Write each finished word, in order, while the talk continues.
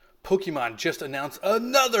Pokemon just announced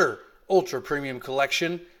another Ultra Premium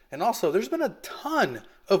collection. And also, there's been a ton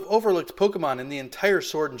of overlooked Pokemon in the entire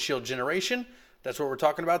Sword and Shield generation. That's what we're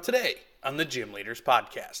talking about today on the Gym Leaders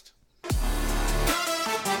Podcast.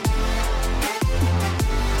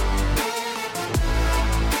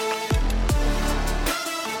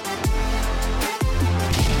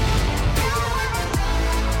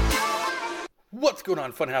 What's going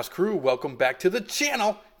on, Funhouse crew? Welcome back to the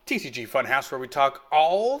channel, TCG Funhouse, where we talk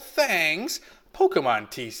all things Pokemon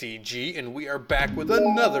TCG, and we are back with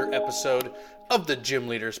another episode of the Gym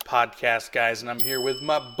Leaders Podcast, guys, and I'm here with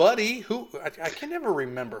my buddy, who, I can never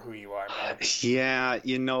remember who you are, man. Yeah,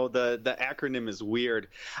 you know, the acronym is weird.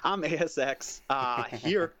 I'm ASX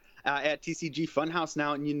here at TCG Funhouse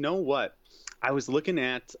now, and you know what? I was looking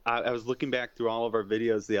back through all of our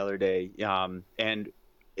videos the other day, and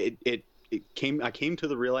I came to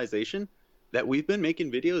the realization that we've been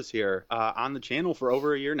making videos here on the channel for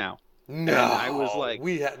over a year now. No, and I was like,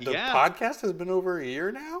 the podcast has been over a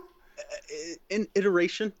year now. An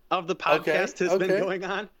iteration of the podcast has been going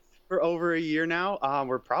on for over a year now.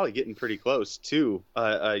 We're probably getting pretty close to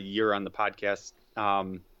a year on the podcast. Now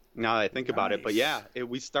that I think about it, but yeah,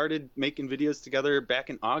 we started making videos together back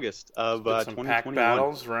in August of 2021. Pack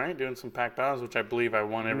battles, right? Doing some pack battles, which I believe I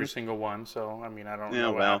won every single one. So I mean, I don't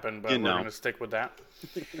know what happened, but we're going to stick with that.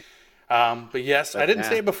 But yes, I didn't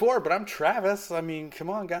say it before, but I'm Travis. I mean, come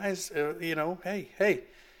on, guys. Hey.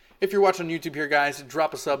 If you're watching on YouTube here, guys,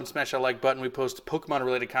 drop a sub and smash that like button. We post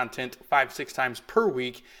Pokemon-related content 5-6 times per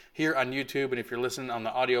week here on YouTube. And if you're listening on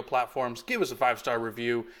the audio platforms, give us a 5-star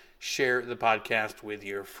review. Share the podcast with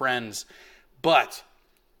your friends. But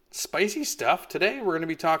spicy stuff. Today we're going to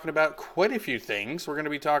be talking about quite a few things. We're going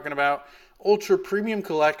to be talking about ultra premium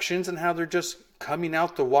collections and how they're just coming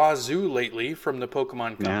out the wazoo lately from the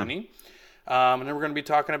Pokemon Company. And then we're going to be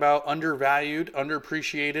talking about undervalued,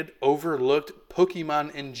 underappreciated, overlooked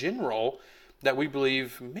Pokemon in general that we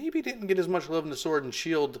believe maybe didn't get as much love in the Sword and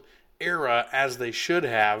Shield era as they should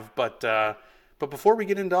have. But before we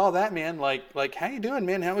get into all that, man, like how you doing,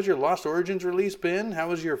 man? How has your Lost Origins release been? How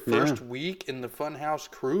was your first week in the Funhouse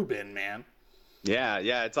crew been, man? Yeah,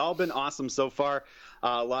 it's all been awesome so far.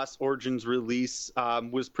 Lost Origins release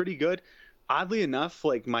was pretty good. Oddly enough,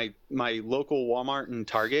 like my local Walmart and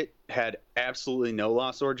Target had absolutely no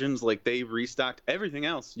Lost Origins. Like they restocked everything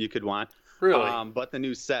else you could want. Really? But the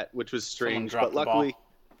new set, which was strange. But luckily,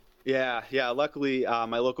 luckily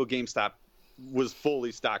my local GameStop was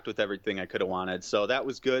fully stocked with everything I could have wanted. So that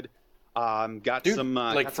was good. Got some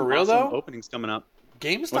for real though openings coming up.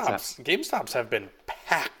 GameStops have been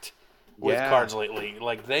packed with cards lately.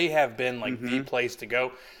 Like they have been the place to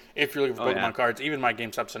go. If you're looking for Pokemon cards, even my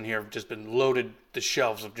GameStops in here have just been loaded. The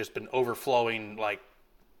shelves have just been overflowing, like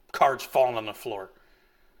cards falling on the floor.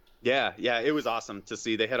 Yeah, it was awesome to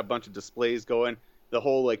see. They had a bunch of displays going. The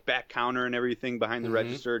whole back counter and everything behind the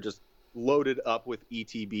register just loaded up with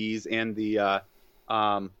ETBs and the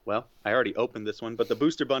I already opened this one, but the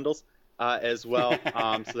booster bundles as well.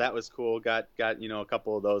 So that was cool. Got a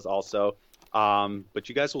couple of those also. But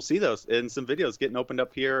you guys will see those in some videos getting opened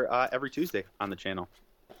up here every Tuesday on the channel.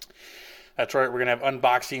 That's right. We're going to have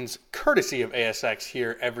unboxings courtesy of ASX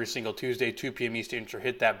here every single Tuesday, 2 p.m. Eastern. So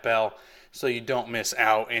hit that bell so you don't miss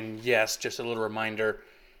out. And yes, just a little reminder,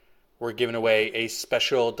 we're giving away a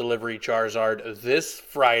special delivery Charizard this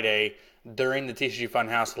Friday during the TCG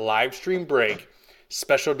Funhouse live stream break.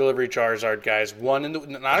 Special delivery Charizard, guys.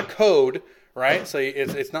 Not a code, right? So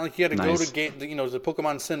it's not like you got to go to the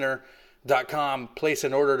PokemonCenter.com, place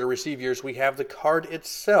an order to receive yours. We have the card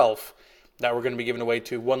itself that we're going to be giving away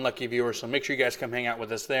to one lucky viewer. So make sure you guys come hang out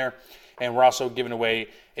with us there. And we're also giving away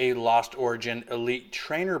a Lost Origin Elite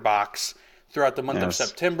Trainer box throughout the month of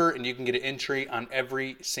September. And you can get an entry on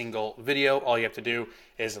every single video. All you have to do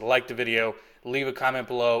is like the video, leave a comment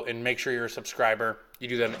below, and make sure you're a subscriber. You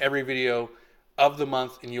do that in every video of the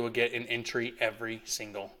month, and you will get an entry every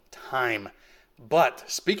single time. But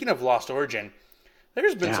speaking of Lost Origin,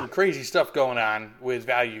 there's been some crazy stuff going on with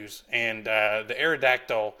values. And the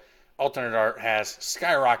Aerodactyl alternate art has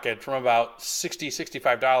skyrocketed from about $60,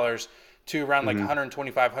 $65 to around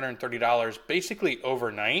 $125, $130 basically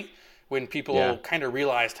overnight when people kind of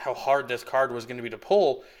realized how hard this card was going to be to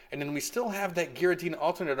pull. And then we still have that Giratina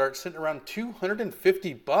alternate art sitting around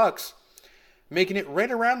 $250, making it right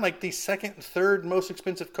around the second, third most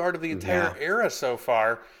expensive card of the entire era so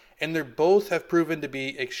far. And they both have proven to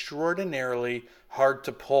be extraordinarily hard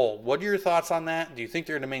to pull. What are your thoughts on that? Do you think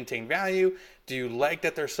they're going to maintain value? Do you like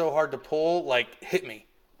that they're so hard to pull? Hit me.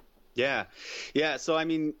 Yeah. So, I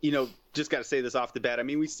mean, just got to say this off the bat. I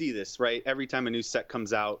mean, we see this, right? Every time a new set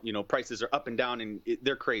comes out, prices are up and down, and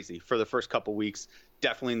they're crazy for the first couple weeks.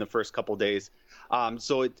 definitely in the first couple days.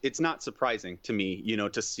 So it's not surprising to me,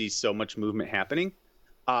 to see so much movement happening.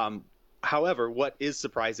 However, what is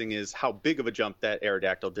surprising is how big of a jump that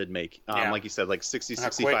Aerodactyl did make. Like you said, like 60,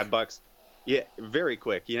 65 bucks. Yeah, very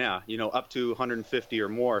quick. Yeah, up to 150 or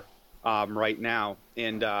more right now.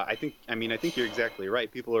 And I think you're exactly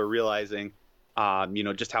right. People are realizing,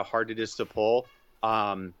 just how hard it is to pull,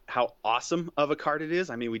 how awesome of a card it is.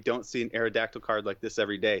 I mean, we don't see an Aerodactyl card like this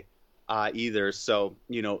every day either. So,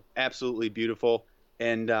 absolutely beautiful.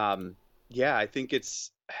 And I think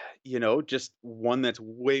it's, just one that's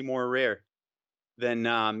way more rare than,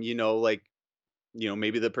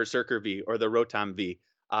 maybe the Berserker V or the Rotom V.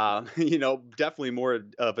 Definitely more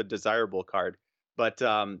of a desirable card. But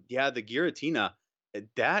the Giratina,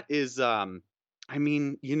 that is, I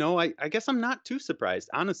guess I'm not too surprised,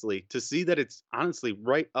 honestly, to see that it's honestly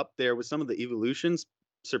right up there with some of the evolutions,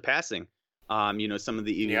 surpassing, some of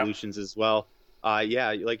the evolutions as well.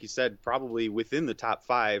 Like you said, probably within the top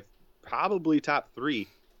 5, probably top 3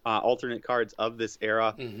 alternate cards of this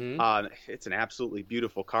era. It's an absolutely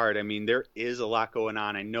beautiful card. I mean, there is a lot going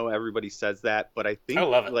on. I know everybody says that, but I think I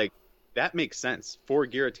love it. Like that makes sense for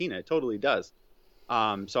Giratina. It totally does.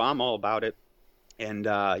 So I'm all about it. And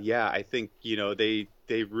I think they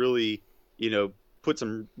really put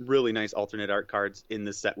some really nice alternate art cards in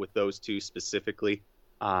the set with those two specifically.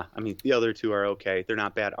 The other two are okay. They're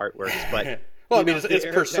not bad artworks, but well, it's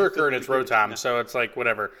Berserker and it's Rotom, so it's like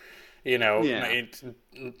whatever. Give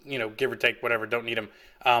or take, whatever, don't need them.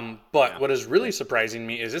 What is really surprising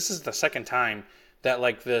me is this is the second time that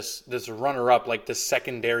like this runner-up, like the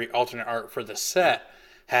secondary alternate art for the set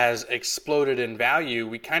has exploded in value.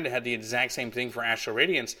 We kind of had the exact same thing for Astral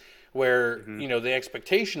Radiance, where, the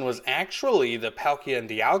expectation was actually the Palkia and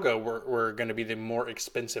Dialga were going to be the more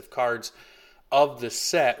expensive cards of the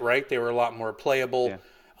set, right? They were a lot more playable.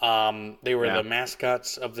 They were the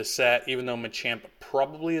mascots of the set, even though Machamp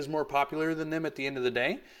probably is more popular than them at the end of the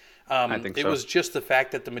day. I think so. It was just the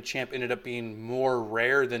fact that the Machamp ended up being more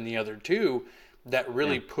rare than the other two that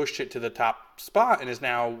really pushed it to the top spot and is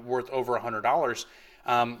now worth over $100.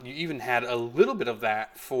 You even had a little bit of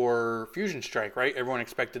that for Fusion Strike, right? Everyone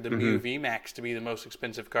expected the Mew VMAX to be the most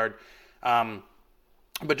expensive card.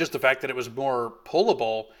 But just the fact that it was more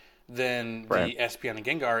pullable than the Espeon and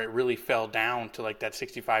Gengar, it really fell down to like that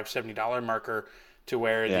 $65, $70 marker to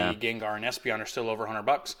where the Gengar and Espeon are still over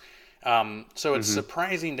 $100. So it's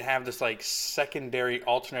surprising to have this like secondary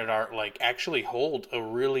alternate art like actually hold a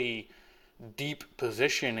really deep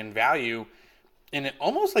position in value. And it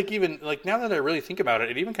almost like even like now that I really think about it,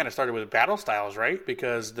 it even kind of started with battle styles, right?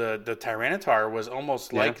 Because the Tyranitar was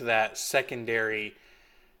almost like that secondary,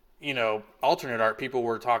 alternate art. People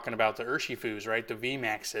were talking about the Urshifus, right? The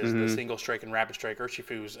VMAXs, the single strike and rapid strike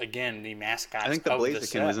Urshifus. Again, the mascots. I think the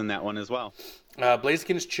Blaziken was in that one as well.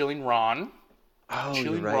 Blaziken is Chilling Ron. Oh,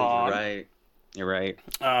 Chilling Ron. You're right.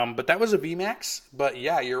 But that was a VMAX. But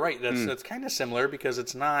yeah, you're right. That's kind of similar because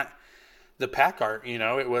it's not the pack art,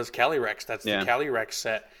 it was Calyrex. That's the Calyrex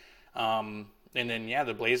set. And then,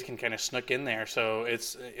 the Blaziken kind of snuck in there. So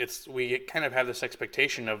we kind of have this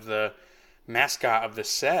expectation of the mascot of the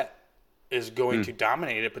set is going to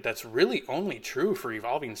dominate it, but that's really only true for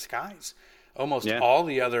Evolving Skies. Almost all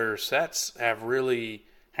the other sets have really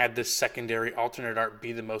had this secondary alternate art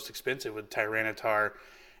be the most expensive with Tyranitar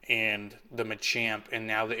and the Machamp and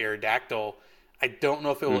now the Aerodactyl. I don't know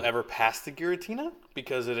if it will ever pass the Giratina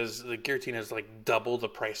because the Giratina is like double the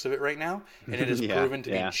price of it right now, and it is proven to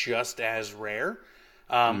be just as rare.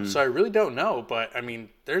 So I really don't know, but I mean,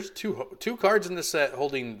 there's two cards in the set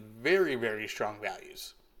holding very, very strong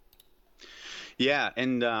values. Yeah,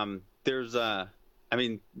 and there's not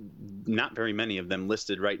very many of them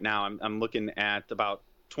listed right now. I'm looking at about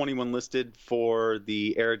 21 listed for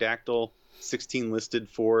the Aerodactyl, 16 listed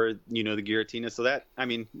for the Giratina. So that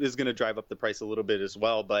is going to drive up the price a little bit as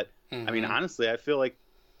well. But honestly, I feel like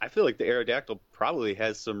the Aerodactyl probably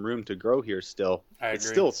has some room to grow here still. It's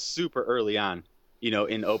still super early on,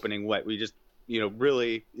 in opening what we just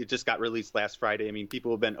really, it just got released last Friday.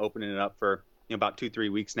 People have been opening it up for about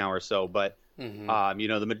 2-3 weeks now or so. But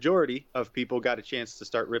the majority of people got a chance to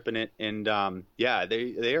start ripping it, and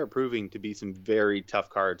they are proving to be some very tough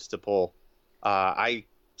cards to pull. I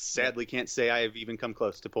sadly can't say I have even come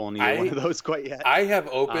close to pulling either one of those quite yet. I have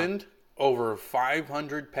opened over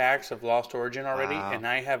 500 packs of Lost Origin already, and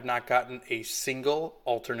I have not gotten a single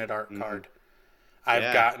alternate art card.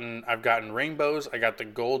 I've gotten rainbows. I got the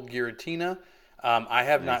gold Giratina. I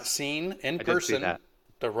have not seen in person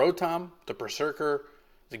the Rotom, the Berserker,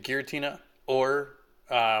 the Giratina, or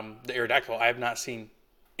the Aerodactyl. I have not seen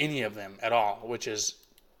any of them at all, which is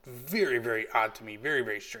very, very odd to me. Very,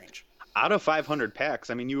 very strange. out of 500 packs,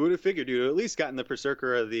 I mean, you would have figured you'd at least gotten the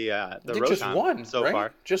Berserker or the I think just Rotom one, so right?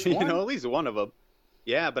 far. Just You one. know, at least one of them.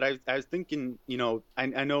 Yeah, but I was thinking,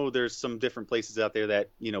 I know there's some different places out there that,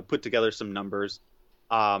 put together some numbers,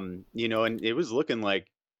 and it was looking like,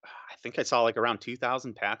 I think I saw like around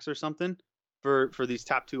 2,000 packs or something for these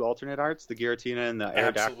top two alternate arts, the Giratina and the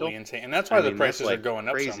Absolutely Aerodactyl. insane. And that's I why the mean, that's prices are like going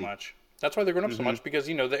up so crazy. much. That's why they're going up so Hmm. much because,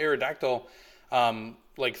 the Aerodactyl,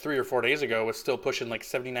 like 3 or 4 days ago, was still pushing like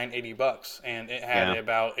 79, $80. And it had Yeah.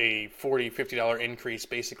 about a $40, $50 increase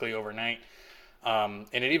basically overnight. And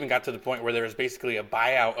it even got to the point where there was basically a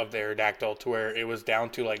buyout of the Aerodactyl to where it was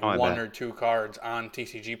down to like Oh, I one bet. or two cards on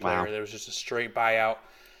TCG Player. Wow. There was just a straight buyout.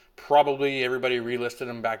 Probably everybody relisted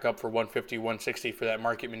them back up for 150, 160 for that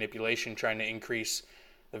market manipulation, trying to increase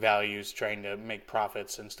the values, trying to make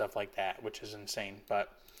profits and stuff like that, which is insane.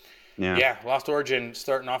 But yeah, Lost Origin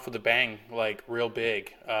starting off with a bang, like real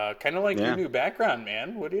big. Kind of like your new background,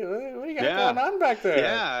 man. What do you got going on back there?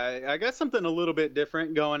 Yeah, I got something a little bit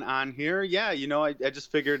different going on here. Yeah, I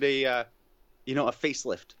just figured a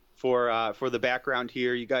facelift for the background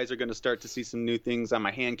here. You guys are going to start to see some new things on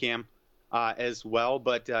my hand cam as well.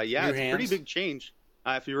 But yeah, it's a pretty big change.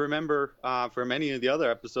 If you remember from any of the other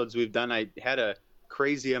episodes we've done, I had a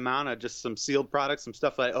crazy amount of just some sealed products, some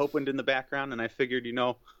stuff that I opened in the background, and I figured,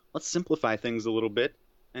 let's simplify things a little bit,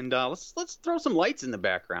 and let's throw some lights in the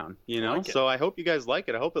background. So I hope you guys like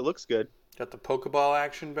it. I hope it looks good. Got the Pokeball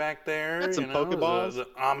action back there. Got some Pokeballs. The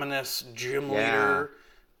ominous gym leader,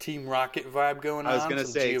 Team Rocket vibe going on. I was gonna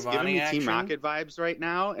say it's giving me Team Rocket vibes right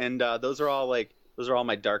now, and those are all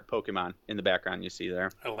my dark Pokemon in the background. You see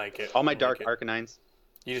there. I like it. All my dark Arcanines.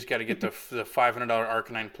 You just got to get the $500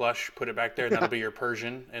 Arcanine plush, put it back there, and that'll be your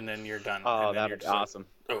Persian, and then you're done. Oh, that'd be awesome.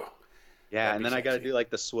 Yeah, and then I got to do like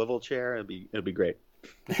the swivel chair. It'll be great.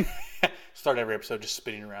 Start every episode just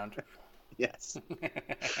spinning around. Yes.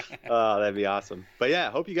 Oh, that'd be awesome. But yeah,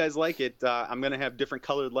 hope you guys like it. I'm gonna have different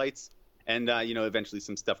colored lights, and eventually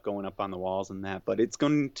some stuff going up on the walls and that. But it's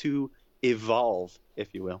going to evolve,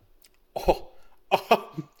 if you will. Oh.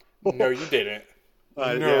 No, you didn't.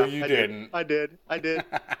 You didn't. I did.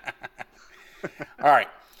 All right.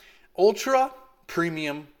 Ultra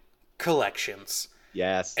Premium Collections.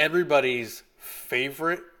 Yes. Everybody's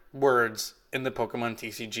favorite words in the Pokemon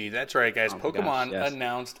TCG. That's right, guys. Pokemon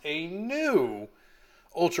announced a new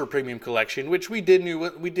Ultra Premium Collection, which we did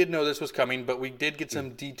know this was coming, but we did get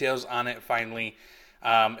some details on it finally.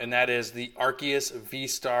 And that is the Arceus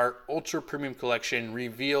V-Star Ultra Premium Collection,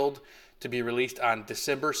 revealed to be released on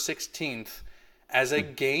December 16th as a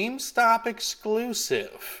GameStop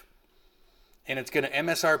exclusive. And it's going to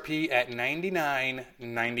MSRP at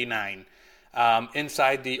 $99.99.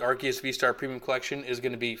 Inside the Arceus V-Star Premium Collection is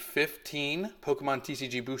going to be 15 Pokemon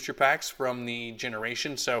TCG booster packs from the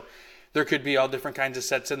generation. So there could be all different kinds of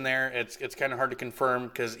sets in there. It's kind of hard to confirm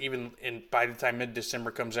because by the time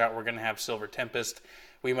mid-December comes out, we're going to have Silver Tempest.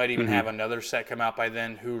 We might even have another set come out by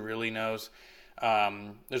then. Who really knows?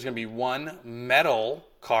 There's going to be one metal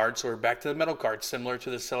card. So we're back to the metal card, similar to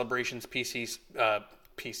the Celebrations UPC of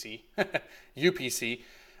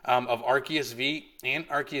Arceus V and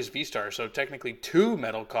Arceus V-Star. So technically two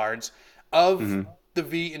metal cards of the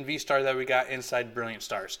V and V-Star that we got inside Brilliant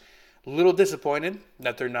Stars. A little disappointed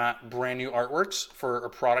that they're not brand new artworks for a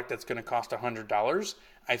product that's going to cost $100.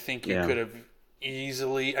 I think you could have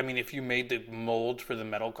easily, if you made the mold for the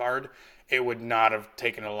metal card, it would not have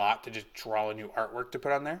taken a lot to just draw a new artwork to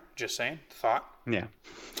put on there. Just saying. Thought. Yeah.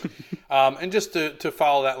 And just to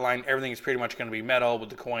follow that line, everything is pretty much going to be metal with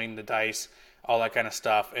the coin, the dice, all that kind of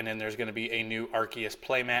stuff. And then there's going to be a new Arceus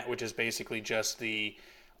playmat, which is basically just the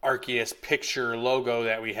Arceus picture logo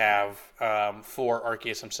that we have for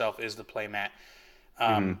Arceus himself is the playmat.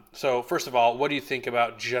 So first of all, what do you think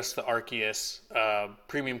about just the Arceus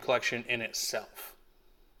premium collection in itself?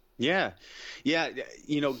 Yeah.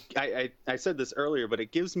 I said this earlier, but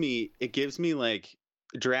it gives me like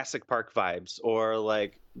Jurassic Park vibes or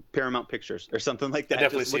like Paramount Pictures or something like that. I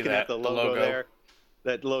definitely just see looking that, at the logo there,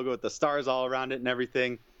 that logo with the stars all around it and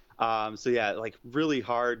everything. So yeah, like really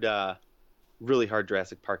hard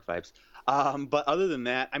Jurassic Park vibes. But other than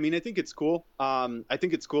that, I think it's cool. I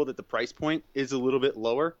think it's cool that the price point is a little bit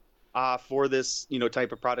lower for this,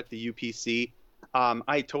 type of product, the UPC.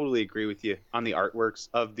 I totally agree with you on the artworks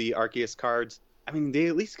of the Arceus cards. They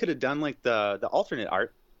at least could have done like the alternate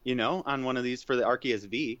art, on one of these for the Arceus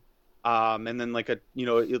V. And then like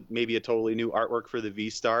maybe a totally new artwork for the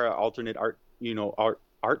V-Star, alternate art,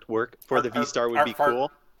 artwork for the V-Star would be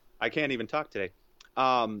cool. I can't even talk today.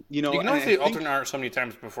 You can only see alternate art so many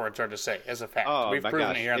times before it's hard to say, as a fact. We've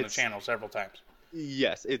proven it here on the channel several times.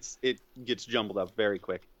 Yes, it gets jumbled up very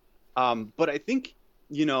quick. But I think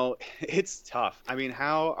it's tough. I mean,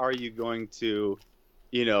 how are you going to,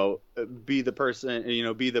 be the person,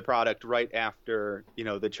 be the product right after, the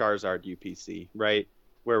Charizard UPC, right?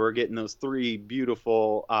 Where we're getting those three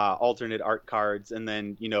beautiful alternate art cards, and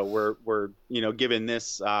then, we're given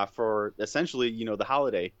this for essentially, the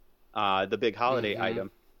holiday, the big holiday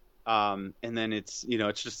item. And then it's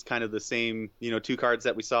just kind of the same, two cards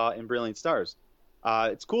that we saw in Brilliant Stars.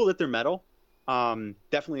 It's cool that they're metal.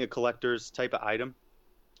 Definitely a collector's type of item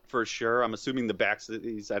for sure. I'm assuming the backs of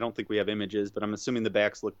these, I don't think we have images, but I'm assuming the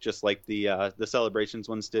backs look just like the Celebrations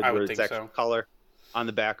ones did, where it's actual color on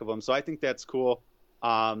the back of them. So I think that's cool.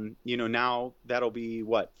 Now that'll be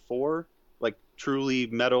what, 4 like truly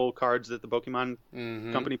metal cards that the Pokemon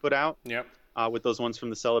company put out. Yep. With those ones from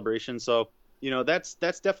the Celebration. So, that's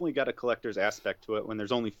definitely got a collector's aspect to it when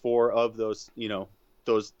there's only 4 of those,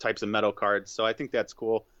 those types of metal cards. So I think that's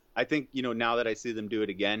cool. I think, now that I see them do it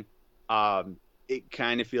again, it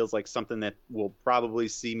kind of feels like something that we'll probably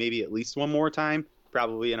see maybe at least one more time,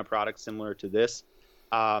 probably in a product similar to this.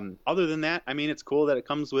 Other than that, I mean, it's cool that it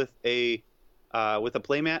comes with a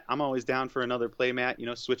playmat. I'm always down for another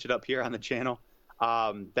playmat, switch it up here on the channel.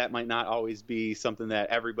 That might not always be something that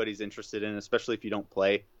everybody's interested in, especially if you don't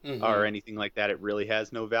play or anything like that. It really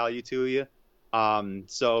has no value to you.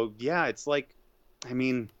 So yeah, it's like, I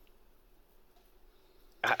mean,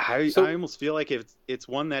 I almost feel like it's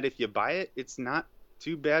one that if you buy it, it's not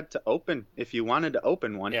too bad to open if you wanted to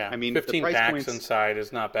open one. Yeah, I mean, 15 the price packs points inside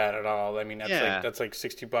is not bad at all. I mean, that's like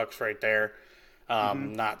 $60 right there.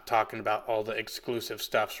 Not talking about all the exclusive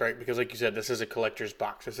stuffs, right? Because like you said, this is a collector's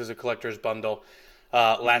box. This is a collector's bundle.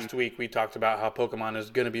 Last week we talked about how Pokemon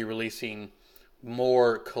is going to be releasing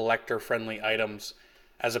more collector-friendly items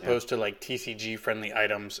as opposed to like TCG-friendly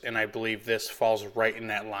items, and I believe this falls right in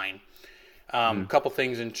that line. A couple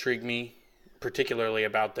things intrigue me particularly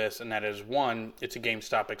about this, and that is, one, it's a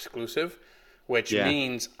GameStop exclusive, which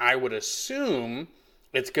means I would assume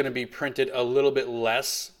it's going to be printed a little bit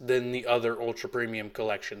less than the other Ultra Premium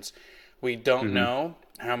collections. We don't know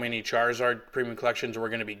how many Charizard Premium collections we're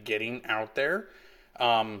going to be getting out there.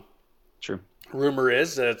 True. Rumor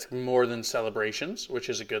is that it's more than Celebrations, which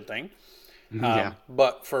is a good thing.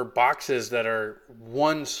 But for boxes that are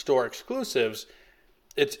one store exclusives,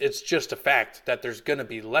 it's just a fact that there's going to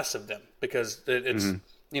be less of them, because it's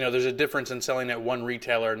there's a difference in selling at one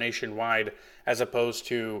retailer nationwide as opposed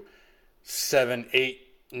to 7-8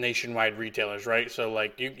 nationwide retailers, right? So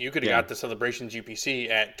like you could have got the Celebrations UPC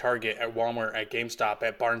at Target, at Walmart, at GameStop,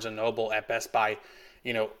 at Barnes and Noble, at Best Buy,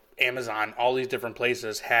 Amazon. All these different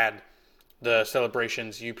places had the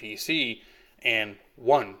Celebrations UPC, and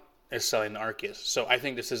one is selling the Arceus. So I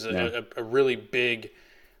think this is a really big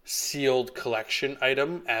sealed collection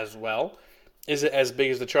item as well. Is it as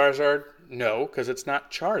big as the Charizard? No, because it's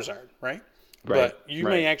not Charizard, right? But you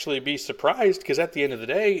may actually be surprised, because at the end of the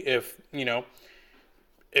day, if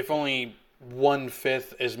only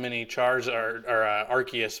 1/5 as many Charizard or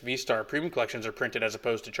Arceus V-Star Premium Collections are printed as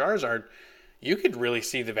opposed to Charizard, you could really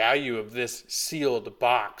see the value of this sealed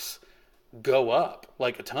box go up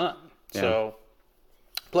like a ton. Yeah. So,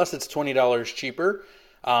 plus it's $20 cheaper.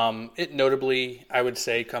 It notably, I would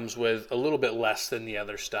say, comes with a little bit less than the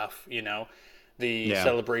other stuff. The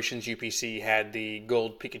Celebrations UPC had the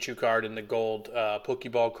gold Pikachu card and the gold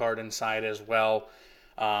Pokeball card inside as well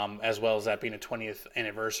as that being a 20th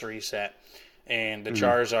anniversary set. And the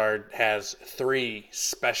Charizard has 3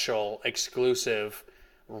 special exclusive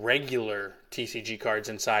regular TCG cards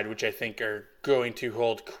inside, which I think are going to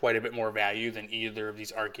hold quite a bit more value than either of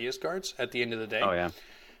these Arceus cards at the end of the day. Oh,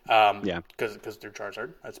 yeah. Because they're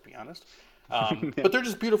Charizard, let's be honest. But they're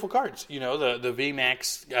just beautiful cards. The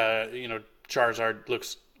VMAX, Charizard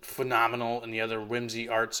looks phenomenal, and the other Whimsy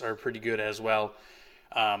arts are pretty good as well.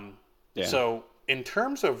 So in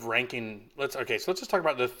terms of ranking, let's just talk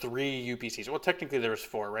about the 3 UPCs. Well, technically there was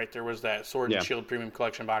 4, right? There was that Sword and Shield Premium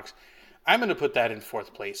Collection box. I'm going to put that in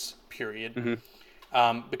 4th place, period,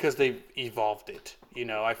 because they've evolved it.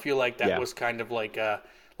 I feel like that was kind of like a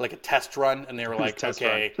test run, and they were like,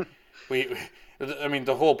 okay,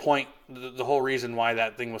 the whole point, the whole reason why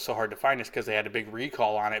that thing was so hard to find is because they had a big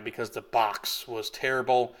recall on it, because the box was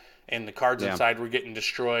terrible, and the cards inside were getting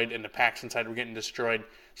destroyed, and the packs inside were getting destroyed.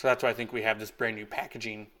 So that's why I think we have this brand new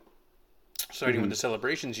packaging starting with the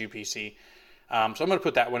Celebrations UPC. So I'm going to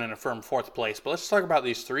put that one in a firm 4th place. But let's talk about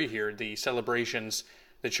these 3 here, the Celebrations,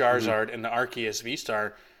 the Charizard, and the Arceus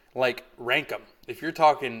V-Star. Like, rank them. If you're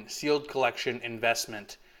talking sealed collection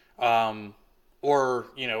investment, or,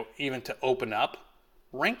 even to open up,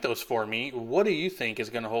 rank those for me. What do you think is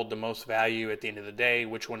going to hold the most value at the end of the day?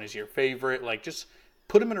 Which one is your favorite? Like, just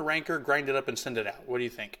put them in a ranker, grind it up, and send it out. What do you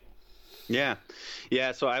think? Yeah.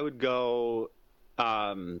 Yeah. So I would go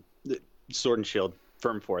Sword and Shield,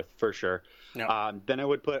 firm fourth for sure. No. Then I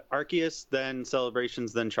would put Arceus, then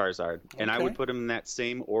Celebrations, then Charizard. And I would Okay. put them in that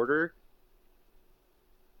same order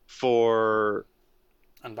for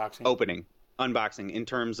Unboxing. unboxing in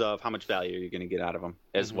terms of how much value you're going to get out of them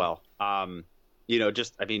as Mm-hmm. well.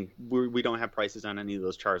 Just, I mean, we don't have prices on any of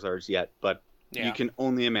those Charizards yet, but you Yeah. can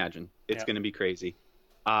only imagine it's Yeah. going to be crazy.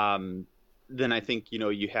 Then I think,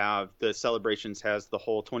 you have the Celebrations has the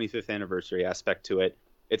whole 25th anniversary aspect to it.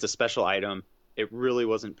 It's a special item. It really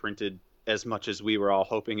wasn't printed as much as we were all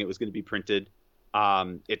hoping it was going to be printed.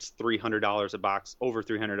 It's $300 a box, over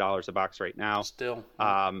 $300 a box right now. Still.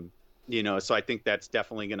 So I think that's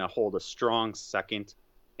definitely going to hold a strong second.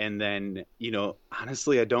 And then,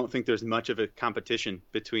 honestly, I don't think there's much of a competition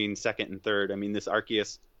between second and third. I mean, this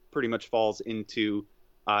Arceus pretty much falls into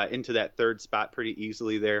that third spot pretty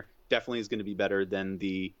easily there. Definitely is going to be better than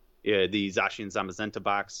the Zacian Zamazenta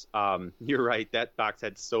box. You're right. That box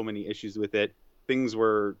had so many issues with it. Things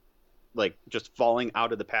were like just falling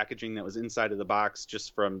out of the packaging that was inside of the box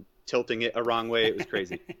just from tilting it a wrong way. It was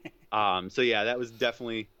crazy. So yeah, that was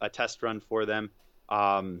definitely a test run for them.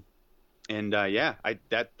 That's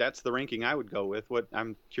the ranking I would go with.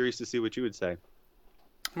 I'm curious to see what you would say.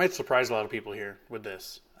 Might surprise a lot of people here with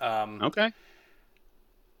this. Okay.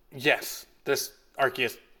 Yes, this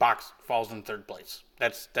Arceus box falls in third place.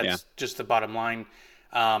 That's just the bottom line.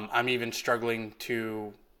 I'm even struggling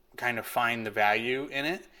to kind of find the value in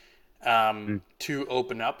it to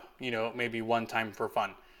open up, maybe one time for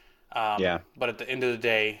fun. But at the end of the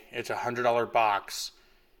day, it's $100 box,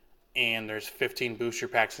 and there's 15 booster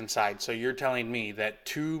packs inside. So you're telling me that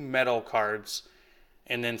 2 metal cards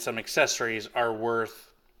and then some accessories are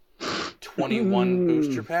worth 21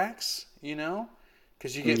 booster packs,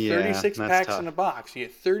 Because you get 36 packs tough. in a box. You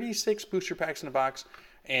get 36 booster packs in a box,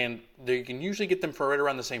 and you can usually get them for right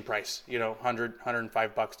around the same price, $100,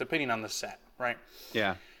 $105, depending on the set, right?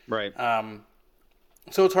 Yeah, right.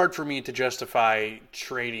 So it's hard for me to justify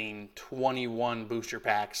trading 21 booster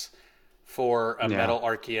packs for a metal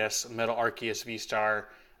Arceus V-Star,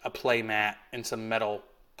 a playmat, and some metal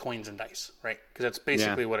coins and dice, right? Because that's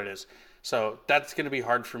basically what it is. So that's going to be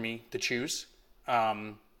hard for me to choose.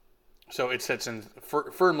 So it sits in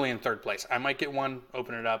firmly in third place. I might get one,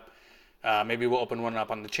 open it up. Maybe we'll open one up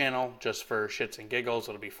on the channel just for shits and giggles.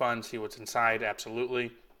 It'll be fun, see what's inside,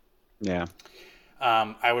 absolutely. Yeah.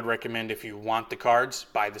 I would recommend, if you want the cards,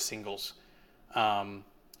 buy the singles. I'm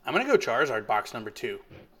going to go Charizard box number 2.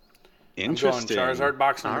 Interesting. I'm going Charizard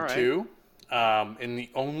box number 2. And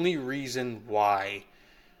the only reason why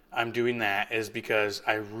I'm doing that is because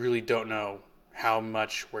I really don't know how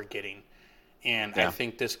much we're getting. And I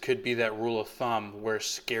think this could be that rule of thumb where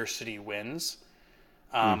scarcity wins.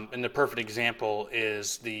 And the perfect example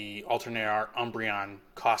is the alternate art Umbreon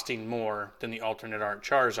costing more than the alternate art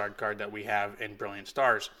Charizard card that we have in Brilliant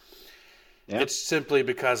Stars. Yeah. It's simply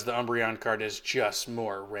because the Umbreon card is just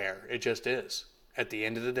more rare. It just is. At the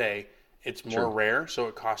end of the day, it's more rare, so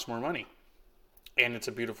it costs more money. And it's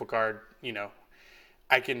a beautiful card.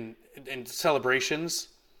 And Celebrations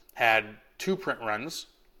had 2 print runs.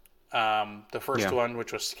 The first one,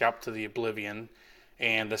 which was Scalp to the Oblivion,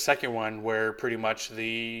 and the second one where pretty much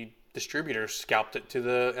the distributor scalped it to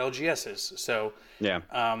the LGSs. So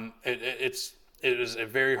it was a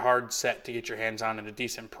very hard set to get your hands on at a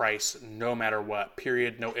decent price, no matter what,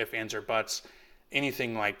 period, no ifs, ands, or buts,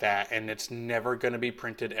 anything like that, and it's never going to be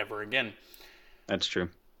printed ever again. That's true.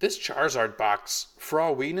 This Charizard box, for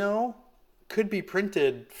all we know, could be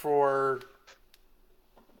printed for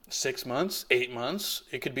 6 months, 8 months.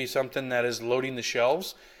 It could be something that is loading the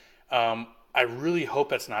shelves. I really hope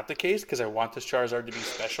that's not the case, because I want this Charizard to be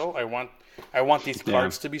special. I want these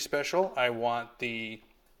cards to be special. I want the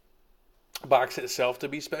box itself to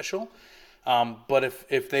be special. But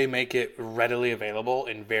if they make it readily available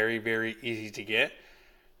and very, very easy to get,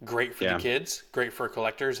 great for the kids, great for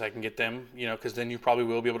collectors. I can get them, because then you probably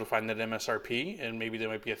will be able to find that MSRP, and maybe there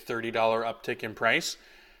might be a $30 uptick in price,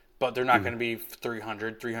 but they're not going to be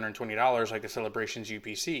 $300, $320 like the Celebrations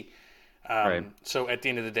UPC. So at the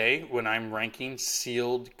end of the day, when I'm ranking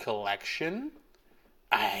sealed collection,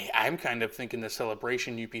 I'm kind of thinking the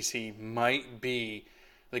Celebration UPC might be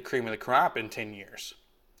the cream of the crop in 10 years.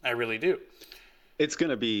 I really do. It's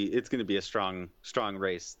gonna be a strong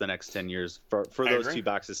race the next 10 years for those 2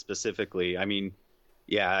 boxes specifically. I mean,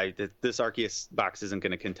 this Arceus box isn't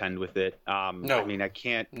going to contend with it. No. I mean, I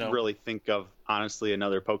can't really think of honestly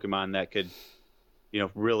another Pokemon that could,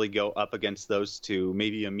 really go up against those 2.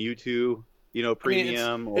 Maybe a Mewtwo,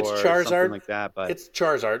 premium, or Charizard, something like that. But it's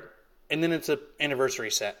Charizard, and then it's an anniversary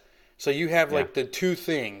set. So you have the 2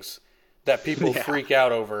 things that people freak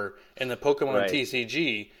out over in the Pokemon Right.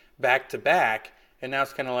 TCG back to back, and now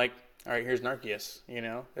it's kind of like, all right, here's an Arceus,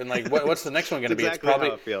 and like, what's the next one going to be? Exactly It's probably.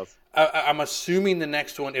 how it feels. I'm assuming the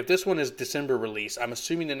next one, if this one is December release, I'm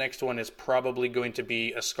assuming the next one is probably going to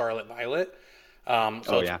be a Scarlet Violet.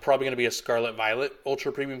 It's probably going to be a Scarlet Violet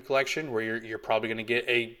Ultra Premium Collection where you're probably going to get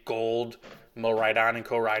a Gold Miraidon and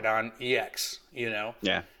Koraidon EX.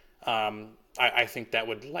 Yeah. I think that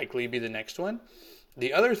would likely be the next one.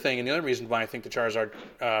 The other thing, and the other reason why I think the Charizard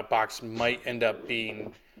box might end up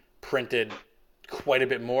being printed quite a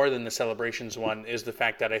bit more than the Celebrations one, is the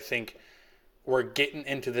fact that I think we're getting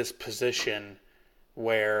into this position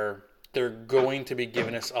where they're going to be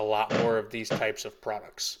giving us a lot more of these types of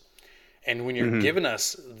products. And when you're giving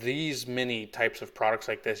us these many types of products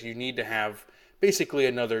like this, you need to have basically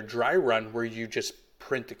another dry run where you just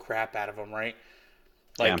print the crap out of them, right?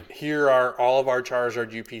 Like, here are all of our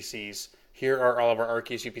Charizard UPCs. Here are all of our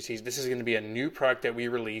Arceus UPCs. This is going to be a new product that we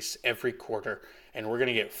release every quarter. And we're going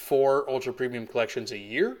to get 4 Ultra Premium collections a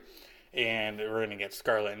year. And we're going to get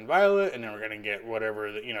Scarlet and Violet. And then we're going to get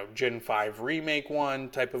whatever, Gen 5 remake one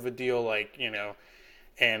type of a deal.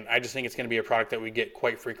 And I just think it's going to be a product that we get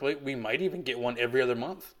quite frequently. We might even get one every other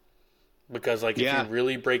month. Because, if you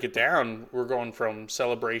really break it down, we're going from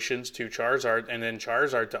Celebrations to Charizard. And then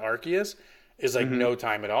Charizard to Arceus is no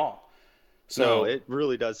time at all. So no, it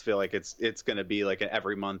really does feel like it's going to be like an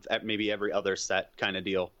every month, maybe every other set kind of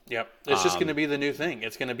deal. Yep. It's just going to be the new thing.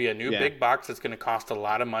 It's going to be a new big box that's going to cost a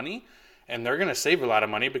lot of money. And they're going to save a lot of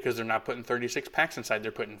money because they're not putting 36 packs inside.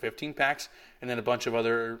 They're putting 15 packs and then a bunch of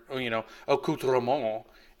other, accoutrements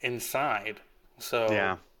inside. So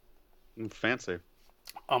yeah, fancy.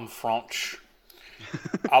 I'm French.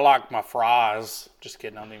 I like my fries. Just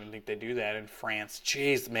kidding. I don't even think they do that in France.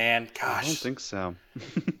 Jeez, man. Gosh. I don't think so.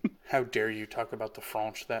 How dare you talk about the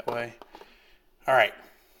French that way? All right.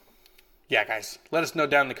 Yeah, guys. Let us know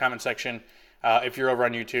down in the comment section if you're over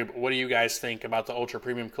on YouTube. What do you guys think about the Ultra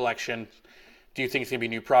Premium Collection? Do you think it's going to be a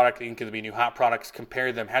new product? Do you think it's going to be new hot products?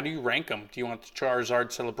 Compare them. How do you rank them? Do you want the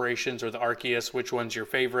Charizard Celebrations or the Arceus? Which one's your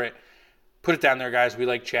favorite? Put it down there, guys. We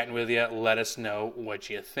like chatting with you. Let us know what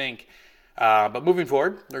you think. But moving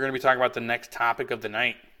forward, we're going to be talking about the next topic of the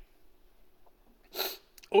night.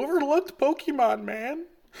 Overlooked Pokemon, man.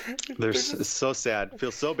 They're so sad.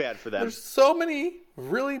 Feel so bad for them. There's so many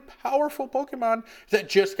really powerful Pokemon that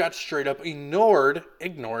just got straight up ignored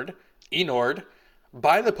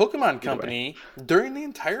by the Pokemon Company during the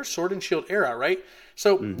entire Sword and Shield era, right?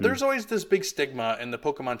 So there's always this big stigma in the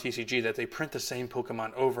Pokemon TCG that they print the same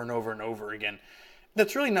Pokemon over and over and over again.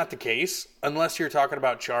 That's really not the case unless you're talking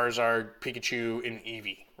about Charizard, Pikachu, and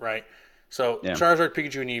Eevee, right? So Charizard,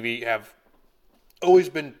 Pikachu, and Eevee have always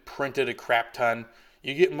been printed a crap ton.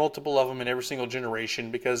 You get multiple of them in every single generation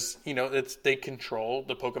because, they control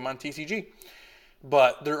the Pokemon TCG.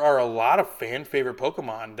 But there are a lot of fan favorite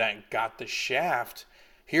Pokemon that got the shaft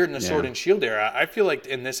here in the Sword and Shield era. I feel like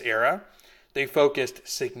in this era, they focused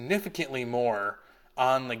significantly more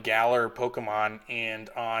on the Galar Pokemon and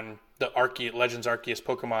on the Legends Arceus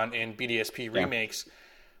Pokemon and BDSP remakes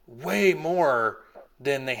way more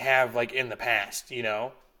than they have in the past,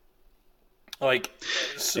 How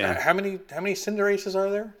many Cinderaces are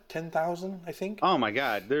there? 10,000, I think. Oh my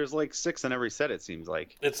God, there's 6 in every set. It seems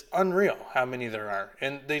like it's unreal how many there are,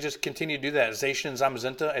 and they just continue to do that. Zacian and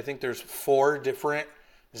Zamazenta, I think there's 4 different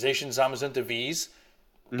Zacian Zamazenta V's,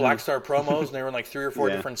 Black Star promos, and they were in 3 or 4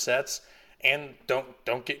 different sets. And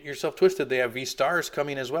don't get yourself twisted. They have V Stars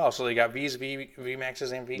coming as well, so they got V's, V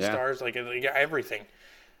Maxes, and V Stars. They got everything.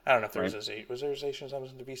 I don't know if there was was there a Zacian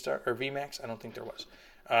Zamazenta V Star or V Max? I don't think there was.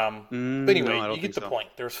 But anyway, you get the point.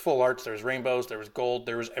 There was full arts, there was rainbows, there was gold,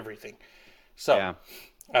 there was everything. So,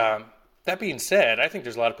 that being said, I think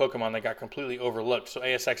there's a lot of Pokemon that got completely overlooked. So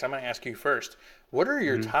ASX, I'm going to ask you first. What are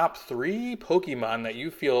your top 3 Pokemon that you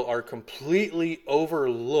feel are completely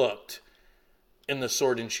overlooked in the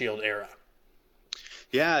Sword and Shield era?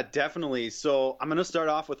 Yeah, definitely. So I'm going to start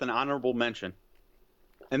off with an honorable mention.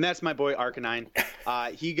 And that's my boy Arcanine.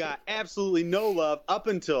 He got absolutely no love up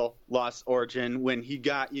until Lost Origin when he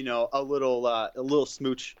got, a little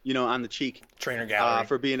smooch, on the cheek. Trainer Gallery.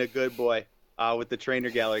 For being a good boy with the Trainer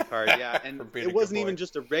Gallery card. Yeah, and it wasn't even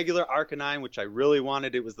just a regular Arcanine, which I really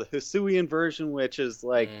wanted. It was the Hisuian version, which is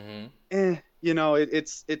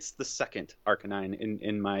it's the second Arcanine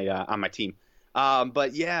in my on my team.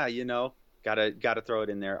 But yeah, gotta throw it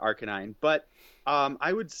in there, Arcanine. But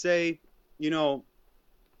I would say,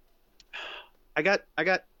 I got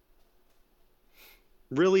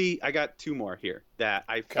 2 more here that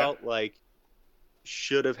I felt like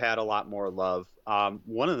should have had a lot more love.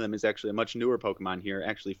 One of them is actually a much newer Pokemon here,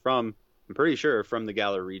 actually I'm pretty sure from the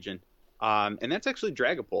Galar region. and that's actually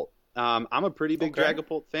Dragapult. I'm a pretty big Okay.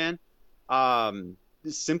 Dragapult fan,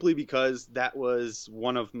 simply because that was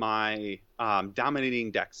one of my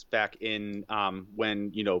dominating decks back in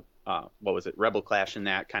when what was it, Rebel Clash, and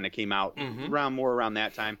that kind of came out Mm-hmm. around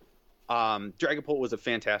that time. Dragapult was a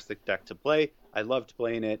fantastic deck to play. I loved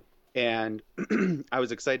playing it, and I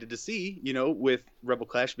was excited to see, with Rebel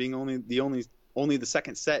Clash being only the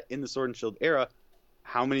second set in the Sword and Shield era,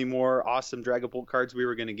 how many more awesome Dragapult cards we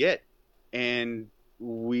were going to get. And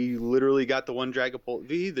we literally got the one Dragapult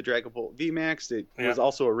V, the Dragapult V Max. It was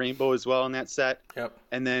also a rainbow as well in that set. Yep.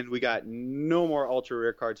 And then we got no more ultra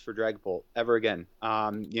rare cards for Dragapult ever again.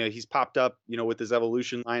 He's popped up, with his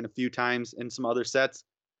evolution line a few times in some other sets.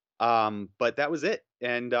 But that was it.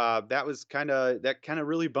 And that kind of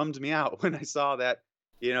really bummed me out when I saw that,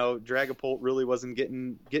 Dragapult really wasn't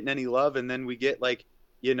getting any love. And then we get a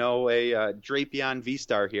Drapion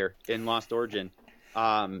V-Star here in Lost Origin.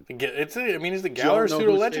 He's the Galar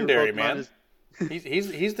pseudo legendary, man.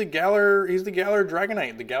 He's the Galar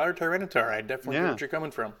Dragonite, the Galar Tyranitar. I definitely get what you're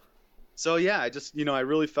coming from. So I just I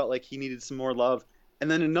really felt like he needed some more love. And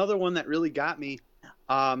then another one that really got me,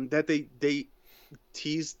 that they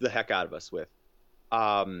teased the heck out of us with,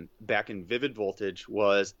 back in Vivid Voltage,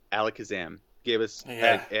 was Alakazam. Gave us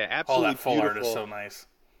an absolutely that full beautiful, art is so nice.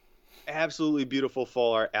 Absolutely beautiful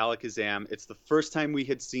full art Alakazam. It's the first time we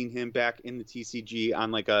had seen him back in the TCG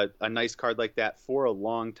on a nice card like that for a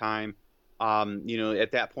long time.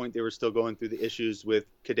 At that point they were still going through the issues with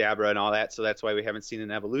Kadabra and all that, so that's why we haven't seen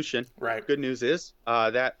an evolution. Right. Good news is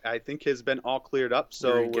that I think has been all cleared up,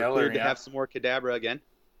 so we're cleared to have some more Kadabra again.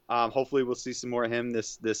 Hopefully we'll see some more of him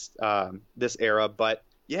this era. But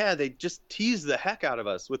yeah, they just teased the heck out of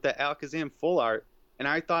us with that Alakazam full art. And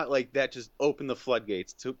I thought that just opened the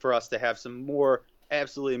floodgates for us to have some more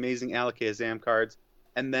absolutely amazing Alakazam cards.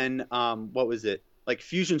 And then, what was it?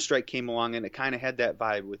 Fusion Strike came along, and it kind of had that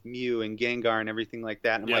vibe with Mew and Gengar and everything like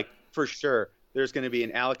that. And I'm for sure, there's going to be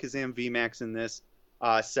an Alakazam VMAX in this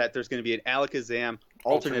set. There's going to be an Alakazam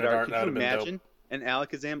alternate art. Can you imagine an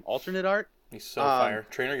Alakazam alternate art? He's so fire.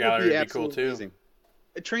 Trainer Gallery would be cool, too. Amazing.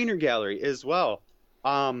 A Trainer Gallery as well.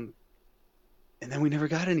 And then we never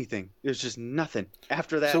got anything. It was just nothing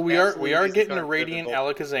after that. So we are getting a Radiant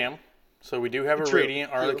Alakazam. So we do have a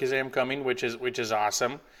Radiant Alakazam coming, which is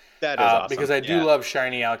awesome. That is awesome. Because I do love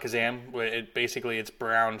shiny Alakazam. It's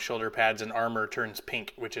brown shoulder pads and armor turns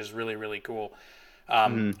pink, which is really, really cool.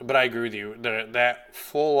 But I agree with you. That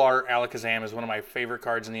full art Alakazam is one of my favorite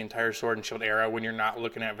cards in the entire Sword and Shield era when you're not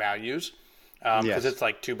looking at values. Because it's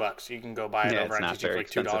like $2. You can go buy it over on TCG for like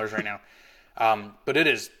 $2 right now. But it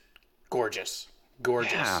is gorgeous.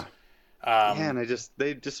 Yeah. And I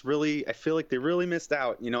feel like they really missed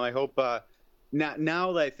out. I hope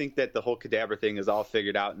now that I think that the whole Kadabra thing is all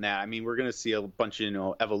figured out, and that, we're going to see a bunch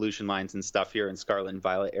of evolution lines and stuff here in Scarlet and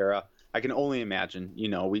Violet era. I can only imagine.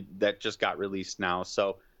 That just got released now.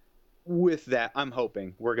 So with that, I'm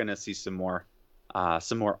hoping we're going to see some more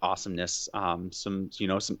awesomeness, some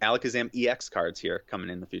Alakazam EX cards here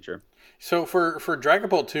coming in the future. So for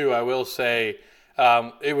Dragapult 2, I will say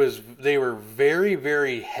they were very,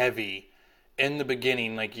 very heavy in the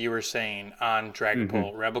beginning, like you were saying, on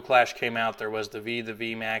Dragapult. Rebel Clash came out, there was the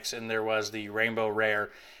V Max, and there was the Rainbow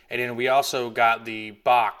Rare. And then we also got the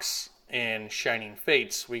box in Shining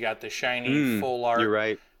Fates. We got the shiny full art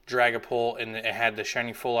Dragapult, and it had the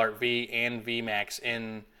shiny full art V and V Max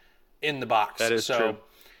in the box. That is true.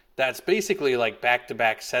 That's basically like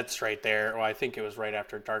back-to-back sets right there. Well, I think it was right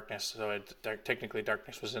after Darkness, so technically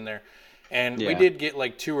Darkness was in there. And we did get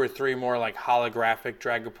like 2 or 3 more like holographic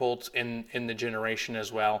Dragapults in the generation as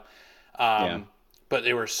well. But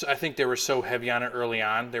I think they were so heavy on it early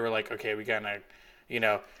on. They were like, okay, we gotta,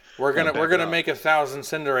 we're gonna make 1,000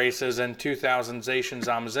 Cinderaces and 2,000 Zacian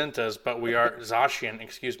Zamzintas, but we are Zacian.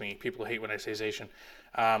 Excuse me, people hate when I say Zacian.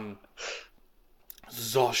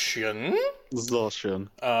 Zacian. Zacian,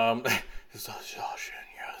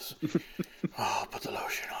 yes. Put the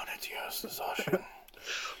lotion on it, yes, Zacian.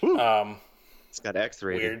 It's got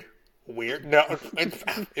X-rated. Weird. No,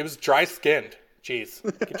 it was dry skinned. Jeez,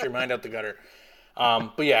 get your mind out the gutter.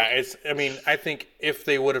 But yeah, I think if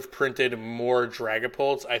they would have printed more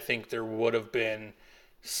Dragapults, I think there would have been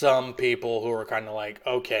some people who were kind of like,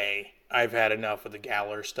 okay, I've had enough of the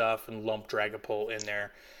Galar stuff, and lump Dragapult in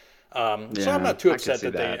there. So I'm not too upset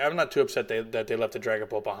that they left the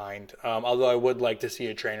Dragapult behind. Although I would like to see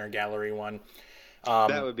a Trainer Gallery one.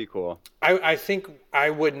 That would be cool. I think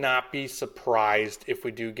I would not be surprised if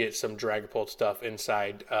we do get some Dragapult stuff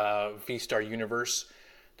inside V-Star Universe,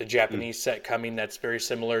 the Japanese set coming that's very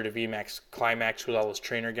similar to VMAX Climax with all those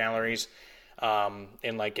trainer galleries.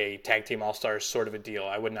 in like a tag team all-stars sort of a deal.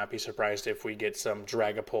 I would not be surprised if we get some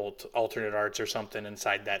Dragapult alternate arts or something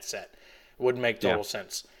inside that set. Would make total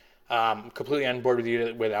sense. Completely on board with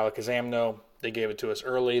you with Alakazam, though. They gave it to us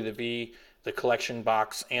early, the V, the collection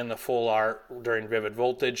box, and the full art during Vivid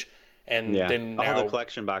Voltage. And then now the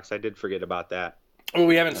collection box, I did forget about that. Well,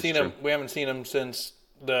 we haven't seen them. We haven't seen them since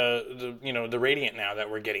the Radiant now that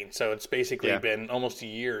we're getting. So it's basically been almost a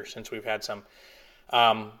year since we've had some.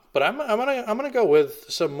 But I'm gonna go with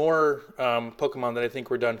some more Pokemon that I think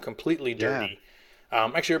were done completely dirty.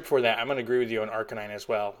 Actually, before that, I'm gonna agree with you on Arcanine as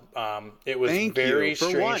well. It was very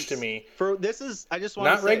strange to me. I just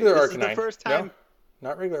want to say, regular this Arcanine. is the first time. No,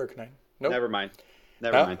 not regular Arcanine. Nope. Never mind.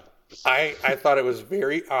 I thought it was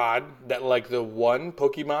very odd that like the one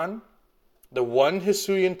Hisuian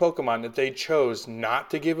Pokemon that they chose not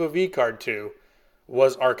to give a V card to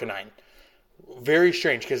was Arcanine. Very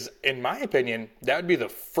strange, because in my opinion, that would be the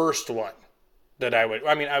first one that I would.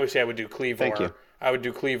 I mean, obviously, I would do Cleavor. Thank you. I would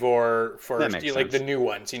do Cleavor first, like sense. the new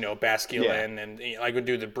ones, Basculin, and I would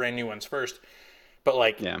do the brand new ones first. But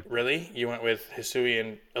really, you went with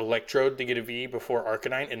Hisuian Electrode to get a V before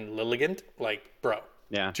Arcanine and Lilligant? Like, bro,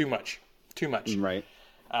 too much. Right.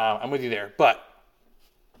 I'm with you there, but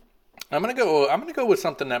I'm gonna go with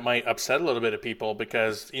something that might upset a little bit of people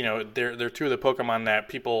because they're two of the Pokemon that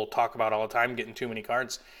people talk about all the time, getting too many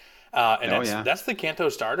cards. That's the Kanto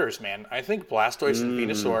starters, man. I think Blastoise and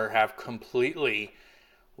Venusaur have completely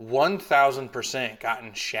 1,000%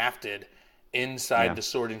 gotten shafted inside the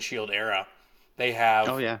Sword and Shield era. They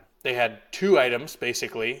have they had two items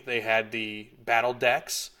basically. They had the Battle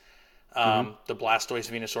Dex, the Blastoise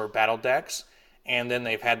Venusaur Battle Dex, and then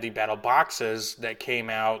they've had the Battle Boxes that came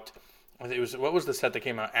out. What was the set that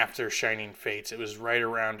came out after Shining Fates? It was right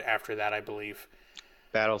around after that, I believe.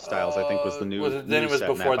 Battle Styles, I think, was the new. Then it was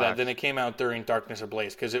before that. Box. Then it came out during Darkness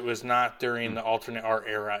Ablaze because it was not during the alternate art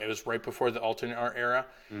era. It was right before the alternate art era.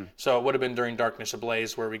 So it would have been during Darkness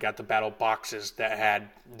Ablaze where we got the battle boxes that had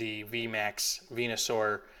the VMAX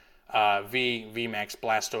Venusaur, VMAX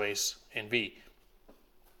Blastoise, and V.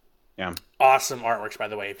 Yeah. Awesome artworks, by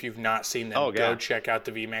the way. If you've not seen them, go check out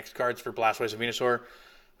the VMAX cards for Blastoise and Venusaur.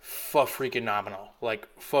 Freaking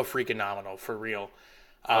nominal. For real.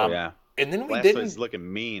 And then Blastoise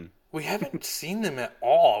looking mean. We haven't seen them at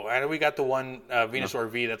all. I know we got the one Venusaur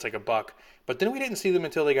V that's like $1, but then we didn't see them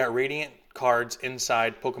until they got Radiant cards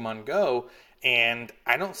inside Pokemon Go, and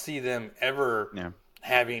I don't see them ever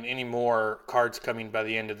having any more cards coming by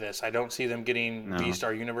the end of this. I don't see them getting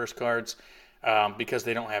V-Star Universe cards because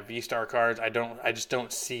they don't have V-Star cards. I just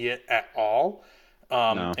don't see it at all.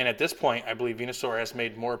 And at this point, I believe Venusaur has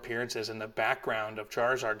made more appearances in the background of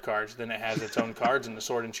Charizard cards than it has its own cards in the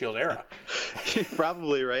Sword and Shield era. You're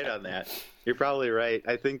probably right on that. You're probably right.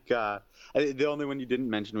 I think the only one you didn't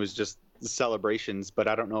mention was just the celebrations, but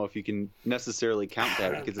I don't know if you can necessarily count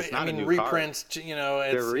that because it's not a new reprints, card.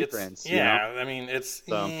 They're reprints. I mean, it's...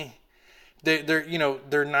 So.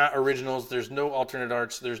 They're not originals. There's no alternate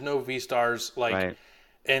arts. There's no V-Stars.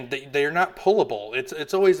 And they're not pullable.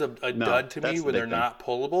 It's always a dud to me when they're not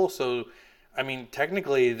pullable. So, I mean,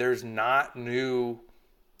 technically, there's not new,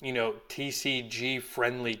 TCG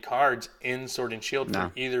friendly cards in Sword and Shield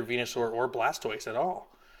for either Venusaur or Blastoise at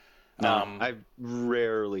all. I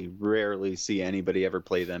rarely see anybody ever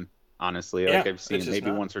play them. Honestly, I've seen it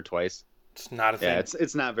maybe once or twice. It's not a thing. Yeah,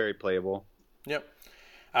 it's not very playable. Yep.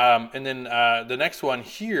 And then the next one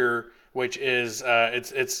here, which is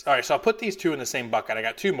it's all right. So I'll put these two in the same bucket. I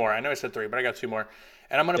got two more. I know I said three, but I got two more,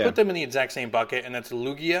 and I'm going to put them in the exact same bucket, and that's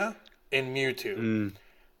Lugia and Mewtwo.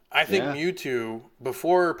 I think Mewtwo,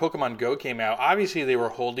 before Pokemon Go came out, obviously they were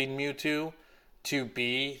holding Mewtwo to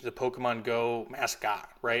be the Pokemon Go mascot,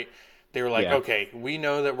 right? They were like, okay, we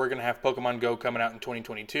know that we're going to have Pokemon Go coming out in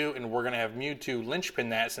 2022, and we're going to have Mewtwo linchpin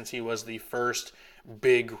that since he was the first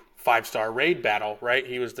big 5-star raid battle, right?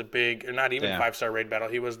 He was the big, not even 5-star raid battle.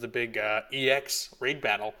 He was the big EX raid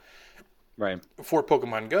battle for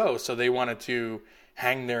Pokemon Go. So they wanted to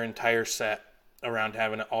hang their entire set around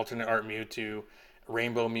having an alternate art Mewtwo,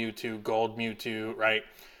 Rainbow Mewtwo, Gold Mewtwo, right?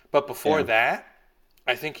 But before that,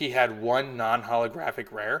 I think he had one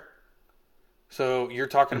non-holographic rare. So you're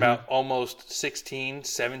talking about almost 16,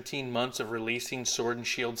 17 months of releasing Sword and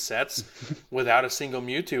Shield sets without a single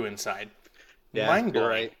Mewtwo inside. Yeah, mind-blowing.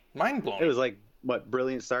 Right. Mind-blowing. It was like,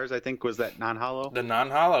 Brilliant Stars, I think, was that non-holo? The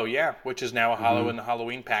non-holo, which is now a holo in the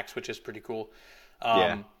Halloween packs, which is pretty cool.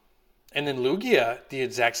 And then Lugia, the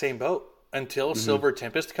exact same boat. Until Silver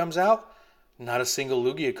Tempest comes out, not a single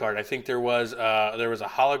Lugia card. I think there was a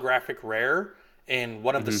holographic rare in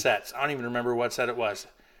one of the sets. I don't even remember what set it was.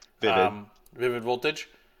 Vivid Voltage.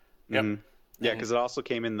 Yep. Yeah, because it also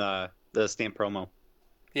came in the the stamp promo.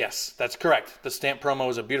 Yes, that's correct. The stamp promo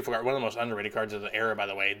is a beautiful card. One of the most underrated cards of the era, by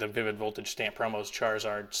the way. The Vivid Voltage stamp promos,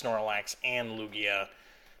 Charizard, Snorlax, and Lugia.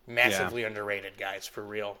 Massively underrated, guys, for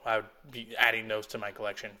real. I would be adding those to my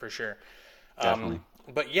collection for sure. Definitely.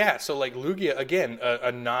 But yeah, so like Lugia, again,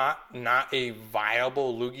 a not a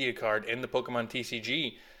viable Lugia card in the Pokemon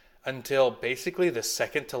TCG until basically the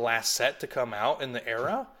second to last set to come out in the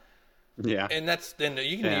era. Yeah. And then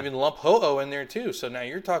you can even lump Ho-Oh in there too. So now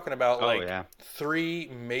you're talking about three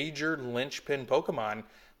major linchpin Pokemon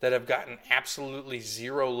that have gotten absolutely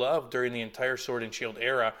zero love during the entire Sword and Shield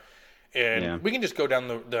era. And we can just go down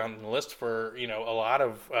the list for, a lot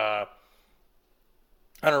of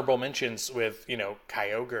honorable mentions with,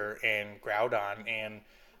 Kyogre and Groudon and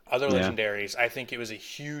other legendaries. I think it was a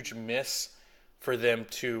huge miss for them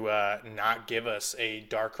to not give us a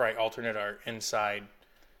Darkrai alternate art inside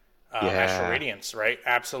Astral Radiance, right?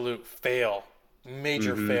 Absolute fail.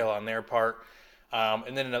 Major fail on their part.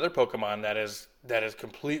 And then another Pokemon that has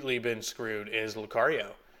completely been screwed is Lucario.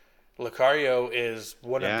 Lucario is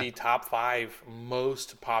one of the top 5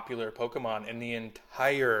 most popular Pokemon in the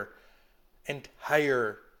entire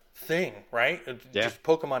thing, right? Just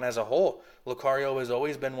Pokemon as a whole. Lucario has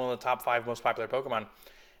always been one of the top 5 most popular Pokemon.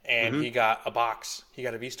 And he got a box. He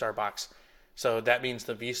got a V-Star box. So that means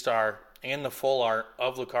the V-Star and the full art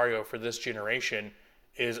of Lucario for this generation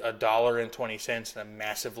is $1.20 in a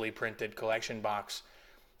massively printed collection box.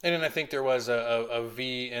 And then I think there was a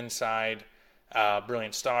V inside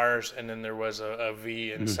Brilliant Stars, and then there was a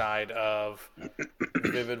V inside of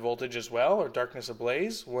Vivid Voltage as well, or Darkness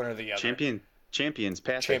Ablaze, one or the other. Champions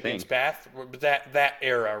Path. Champions Path, that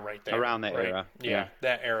era right there. Around that era. Yeah,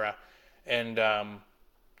 that era. And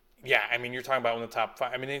I mean, you're talking about one of the top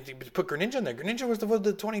 5. I mean, you put Greninja in there. Greninja was the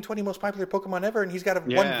 2020 most popular Pokemon ever, and he's got a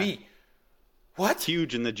 1V. What?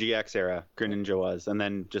 Huge in the GX era, Greninja was, and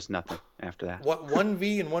then just nothing after that. What?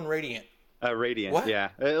 1V and 1 Radiant. Radiant, what? yeah.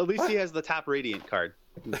 At least he has the top Radiant card,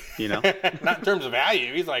 Not in terms of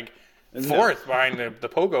value. He's like 4th behind the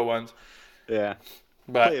Pogo ones. Yeah.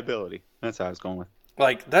 But playability. That's how I was going with.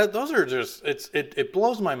 Like, those are just... It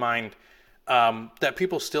blows my mind that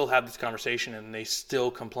people still have this conversation and they still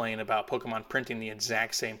complain about Pokemon printing the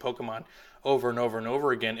exact same Pokemon over and over and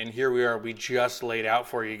over again. And here we are. We just laid out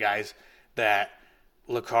for you guys that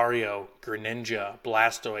Lucario, Greninja,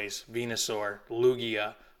 Blastoise, Venusaur,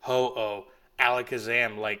 Lugia, Ho-Oh,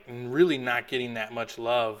 Alakazam, like really not getting that much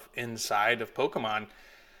love inside of Pokemon.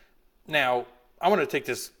 Now, I want to take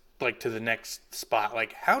this like to the next spot.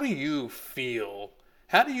 Like, how do you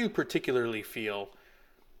particularly feel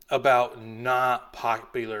about not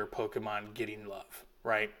popular Pokemon getting love,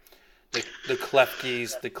 right? The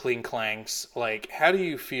Klefkis, the Klinklangs, like, how do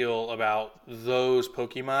you feel about those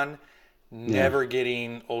Pokemon never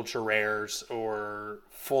getting ultra rares or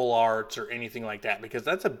full arts or anything like that? Because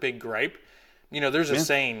that's a big gripe. There's a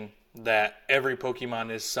saying that every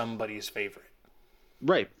Pokemon is somebody's favorite.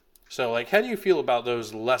 Right. So, like, how do you feel about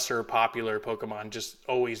those lesser popular Pokemon just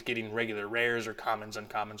always getting regular rares or commons,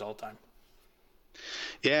 uncommons all the time?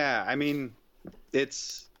 Yeah, I mean,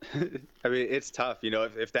 it's tough.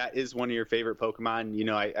 If that is one of your favorite Pokemon,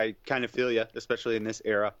 I kind of feel you, especially in this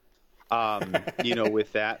era,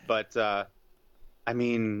 with that. But, I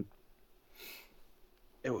mean,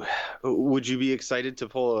 would you be excited to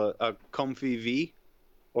pull a Comfy V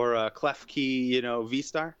or a Klefki,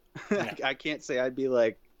 V-Star? No. I can't say I'd be,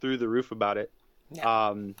 like, through the roof about it.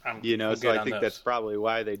 I'm so I think that's probably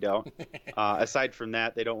why they don't. Aside from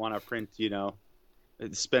that, they don't want to print,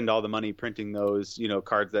 spend all the money printing those,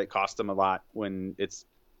 cards that cost them a lot when it's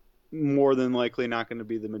more than likely not going to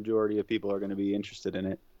be the majority of people are going to be interested in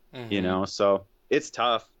it. So it's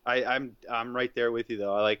tough. I'm right there with you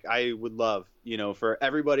though. I would love, for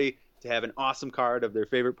everybody to have an awesome card of their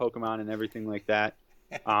favorite Pokemon and everything like that.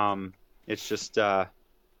 It's just,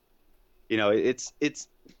 it's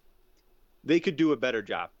they could do a better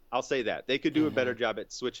job. I'll say that they could do a better job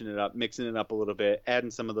at switching it up, mixing it up a little bit, adding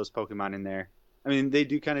some of those Pokemon in there. I mean, they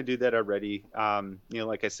do kind of do that already.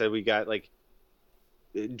 Like I said, we got like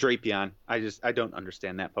Drapion. I don't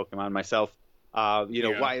understand that Pokemon myself. Why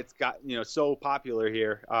it's got, so popular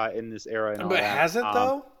here in this era and all that. But has it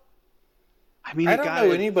though? I mean, I don't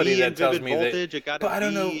know anybody that tells me voltage, that. But I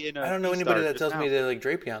don't know anybody that tells me they like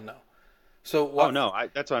Drapion though. So what? Oh no,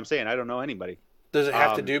 that's what I'm saying. I don't know anybody. Does it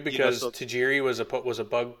have to do because Tajiri was a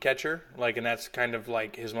bug catcher, like, and that's kind of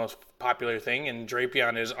like his most popular thing, and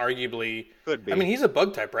Drapion is arguably could be. I mean, he's a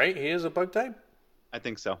bug type, right? He is a bug type. I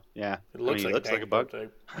think so. Yeah, it looks like a bug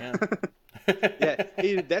type. Yeah,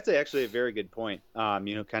 yeah. That's actually a very good point.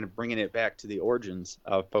 Kind of bringing it back to the origins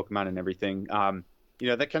of Pokemon and everything.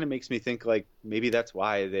 that kind of makes me think like maybe that's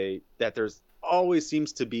why that there's always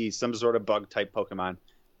seems to be some sort of bug type Pokemon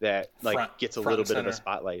that like gets a little bit of a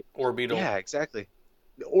spotlight. Orbeetle. Yeah, exactly.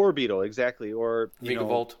 Orbeetle, exactly. Or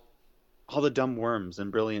Vigavolt. All the dumb worms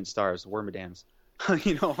and Brilliant Stars, Wormadams.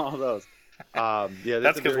 All those. Yeah,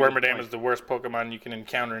 that's because Wormadam is the worst Pokemon you can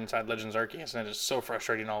encounter inside Legends Arceus, and it is so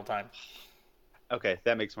frustrating all the time. Okay,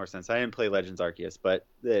 that makes more sense. I didn't play Legends Arceus, but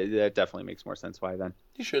that definitely makes more sense. Why then?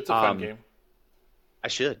 You should. It's a fun game. I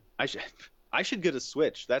should get a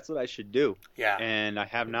Switch. That's what I should do. Yeah. And I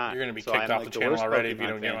have not. You're going to be kicked off the channel already if you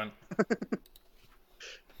don't get one.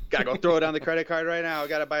 Gotta go throw it on the credit card right now.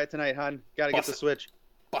 Gotta buy it tonight, hon. Gotta get the Switch.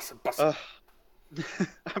 Bust it.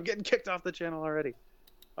 I'm getting kicked off the channel already.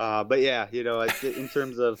 But yeah, in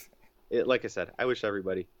terms of it, like I said, I wish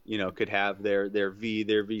everybody, could have their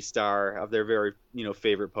V star of their very,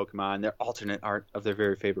 favorite Pokemon, their alternate art of their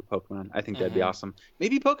very favorite Pokemon. I think that'd be awesome.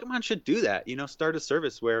 Maybe Pokemon should do that. Start a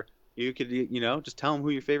service where you could, just tell them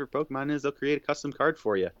who your favorite Pokemon is. They'll create a custom card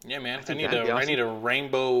for you. Yeah, man. I need a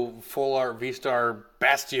rainbow full art V-Star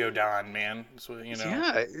Bastiodon, man. So,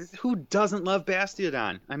 Yeah, who doesn't love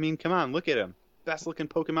Bastiodon? I mean, come on, look at him. Best looking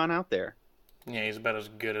Pokemon out there. Yeah, he's about as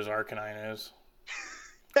good as Arcanine is.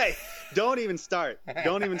 Hey, don't even start.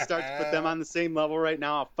 Don't even start to put them on the same level right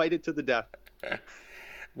now. I'll fight it to the death.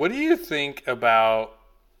 What do you think if Pokemon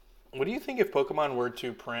were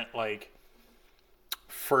to print like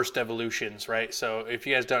first evolutions, right? So if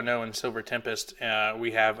you guys don't know, in Silver Tempest,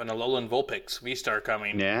 we have an Alolan Vulpix V-Star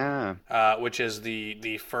coming. Yeah. Which is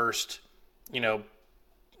the first,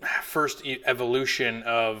 evolution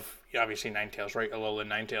of obviously Ninetales, right? Alolan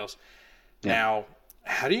Ninetales. Yeah. Now,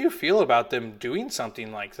 how do you feel about them doing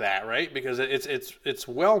something like that, right? Because it's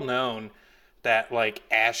well known that like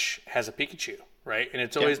Ash has a Pikachu, right?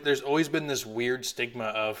 And there's always been this weird stigma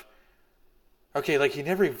of, okay, like he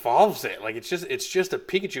never evolves it. Like it's just a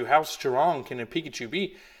Pikachu. How strong can a Pikachu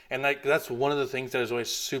be? And like that's one of the things that has always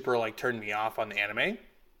super like turned me off on the anime.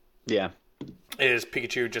 Yeah. Is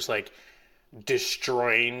Pikachu just like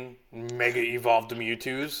destroying mega evolved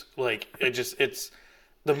Mewtwo's? Like it's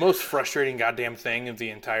the most frustrating goddamn thing of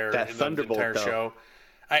the entire show.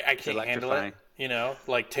 I can't handle it.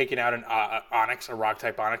 Like taking out an Onix, a rock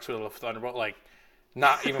type Onix with a Thunderbolt, like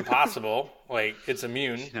not even possible. Like it's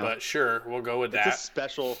immune, but sure, we'll go with that. It's a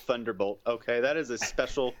special Thunderbolt. Okay, that is a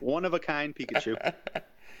special one of a kind Pikachu.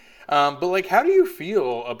 But like, how do you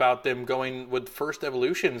feel about them going with first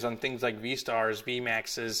evolutions on things like V-Stars,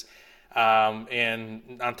 V-Maxes?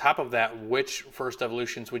 And on top of that, which first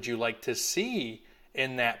evolutions would you like to see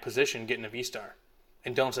in that position getting a V-Star?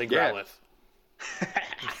 And don't say Growlithe.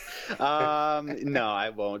 No,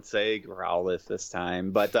 I won't say Growlithe this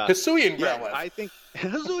time, but Hisuian Growlithe. Yeah, I think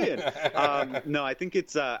Hisuian. No, I think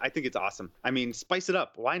it's awesome. I mean, spice it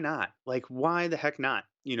up. Why not? Like, why the heck not?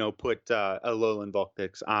 Put a Alolan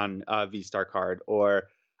Vulpix on a V-Star card, or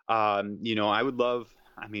I would love.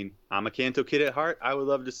 I mean, I'm a Kanto kid at heart. I would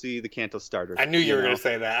love to see the Kanto starters. I knew you were going to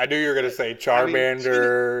say that. I knew you were going to say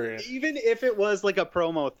Charmander. I mean, even if it was like a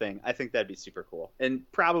promo thing, I think that'd be super cool. And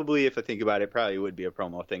probably, if I think about it, probably would be a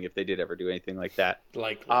promo thing if they did ever do anything like that.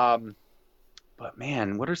 Likely. But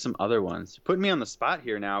man, what are some other ones? You're putting me on the spot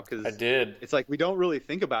here now, because I did. It's like we don't really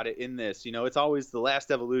think about it in this. It's always the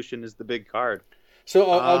last evolution is the big card.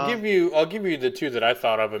 So I'll give you the two that I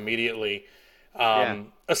thought of immediately.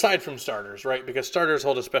 Aside from starters, right? Because starters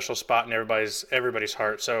hold a special spot in everybody's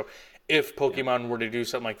heart. So if Pokemon were to do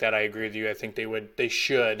something like that, I agree with you. I think they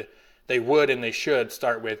should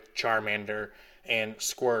start with Charmander and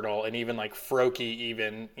Squirtle and even like Froakie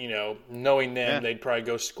even, knowing them, they'd probably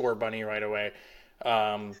go Scorbunny right away.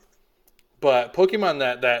 But Pokemon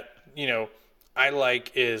that I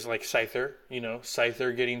like is like Scyther,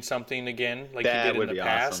 Scyther getting something again like he did in the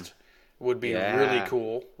past. Awesome. Would be really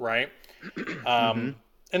cool, right?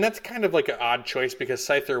 And that's kind of like an odd choice because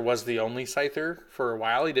Scyther was the only Scyther for a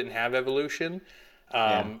while. He didn't have evolution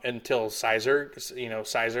until Sizer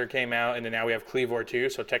came out, and then now we have Cleavor too.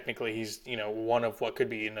 So technically he's, one of what could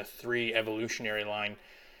be in the 3 evolutionary line.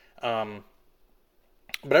 But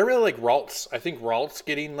I really like Ralts. I think Ralts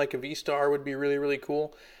getting like a V-Star would be really, really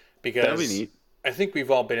cool because that'd be neat. I think we've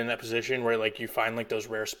all been in that position where like you find like those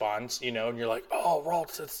rare spawns, and you're like, oh,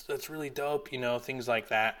 Ralts, that's really dope. Things like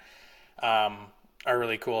that are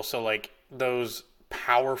really cool. So like those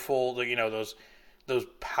powerful, those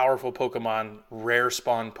powerful Pokemon, rare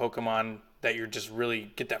spawn Pokemon that you're just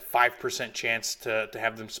really get that 5% chance to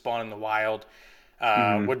have them spawn in the wild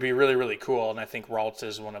would be really, really cool. And I think Ralts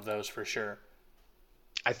is one of those for sure.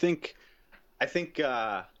 I think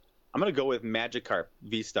I'm gonna go with Magikarp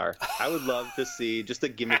V-Star. I would love to see just a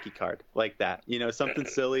gimmicky card like that. Something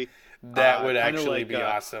silly. That would actually be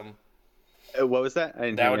awesome. What was that?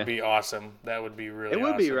 That would be awesome. That would be really awesome. It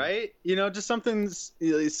would be, right? Just something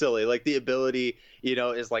silly, like the ability,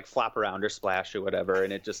 is like flop around or splash or whatever,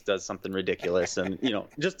 and it just does something ridiculous. And,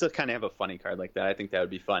 just to kind of have a funny card like that, I think that would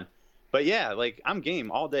be fun. But yeah, like I'm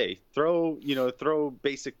game all day. Throw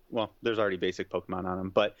basic, well, there's already basic Pokemon on them,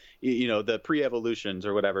 but, the pre-evolutions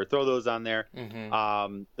or whatever, throw those on there.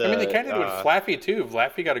 Mm-hmm. They kind of do with Flaffy too.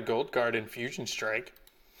 Flaffy got a gold card in Fusion Strike.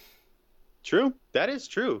 True. That is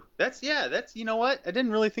true. That's you know what? I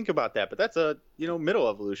didn't really think about that, but that's a, middle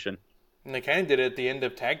evolution. And they kind of did it at the end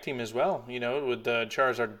of Tag Team as well, with the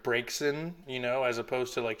Charizard Breaksin, as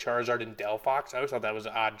opposed to like Charizard and Delphox. I always thought that was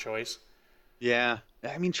an odd choice. Yeah.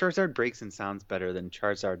 I mean, Charizard Breaksin sounds better than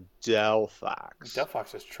Charizard Delphox.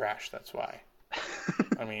 Delphox is trash, that's why.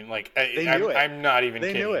 I mean, like, I'm not even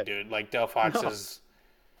kidding, dude. Like, Delphox is...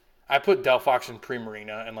 I put Delphox and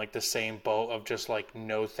Primarina in like the same boat of just like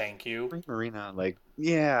no thank you. Primarina, like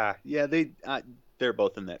they're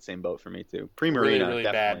both in that same boat for me too. Primarina, really, really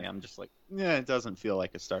definitely. Bad. I'm just like, it doesn't feel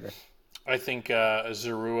like a starter. I think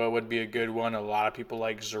Zorua would be a good one. A lot of people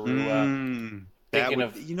like Zorua.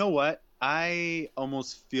 You know what? I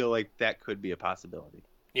almost feel like that could be a possibility.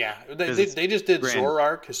 Yeah, they just did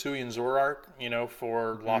Zoroark, Hisuian Zoroark,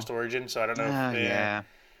 for Lost Origin. So I don't know. Yeah.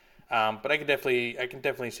 But I can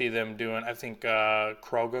definitely see them doing. I think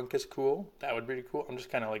Krogunk is cool. That would be pretty cool. I'm just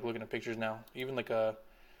kind of like looking at pictures now. Even like a.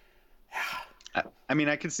 I mean,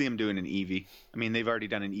 I could see them doing an Eevee. I mean, they've already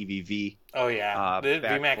done an EVV. Oh yeah, they did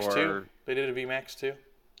VMAX too. They did a VMAX too.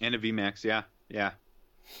 And a VMAX, yeah. Yeah.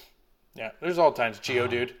 There's all times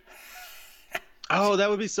Geodude. Oh, that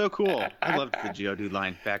would be so cool. I loved the Geodude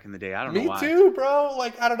line back in the day. I don't know why. Me too, bro.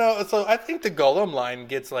 Like, I don't know. So I think the Golem line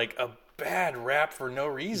gets like a bad rap for no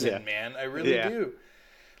reason, man. I really do.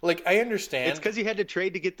 Like, I understand. It's because you had to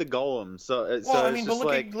trade to get the Golem.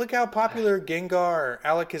 But look how popular Gengar,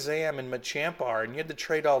 Alakazam, and Machamp are, and you had to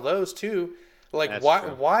trade all those too. Like,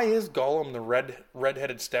 why is Golem the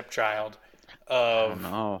redheaded stepchild of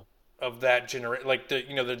that generation? Like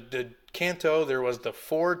the Kanto, there was the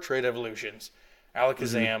 4 trade evolutions.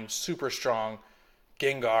 Alakazam, super strong.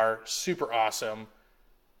 Gengar, super awesome.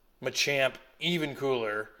 Machamp, even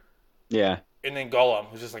cooler. Yeah. And then Golem,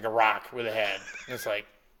 who's just like a rock with a head. And it's like,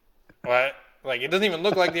 what? Like, it doesn't even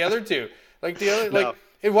look like the other two. Like,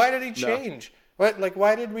 why did he change? No. What? Like,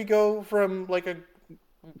 why did we go from like a...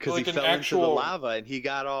 Because he fell into the lava and he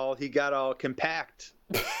got all compact.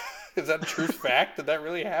 Is that a true fact? Did that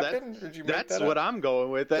really happen? That's what I'm going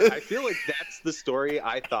with. I feel like that's the story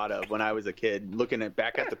I thought of when I was a kid, looking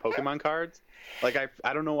back at the Pokemon cards. Like,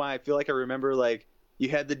 I don't know why. I feel like I remember, like, you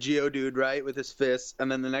had the Geodude, right, with his fists, and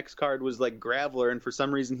then the next card was, like, Graveler, and for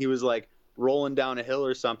some reason he was, like, rolling down a hill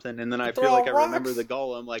or something, and then I feel like I remember the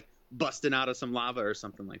Golem, like, busting out of some lava or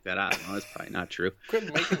something like that. I don't know. That's probably not true. Quit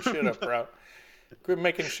making shit up, bro. Quit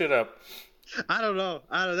making shit up. I don't know.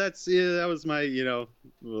 That was my,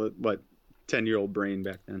 10-year-old brain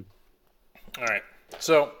back then. All right.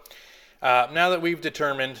 So, now that we've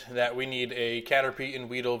determined that we need a Caterpie and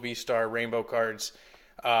Weedle V-Star rainbow cards,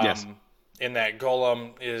 yes. And that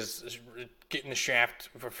Golem is getting the shaft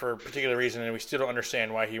for a particular reason, and we still don't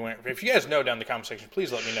understand why he went. If you guys know down in the comment section,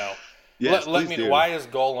 please let me know. Yes, let me know. Why does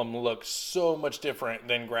Golem look so much different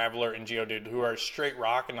than Graveler and Geodude, who are straight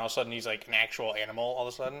rock, and all of a sudden he's like an actual animal all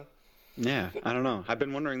of a sudden? Yeah, I don't know. I've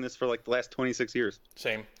been wondering this for like the last 26 years.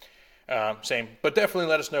 Same. But definitely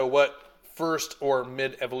let us know what first or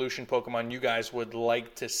mid-evolution Pokemon you guys would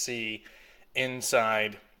like to see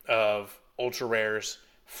inside of Ultra Rares,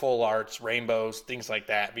 Full Arts, Rainbows, things like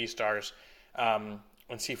that, V-Stars, and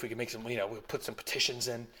see if we can make some, we'll put some petitions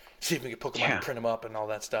in, see if we can Pokemon print them up and all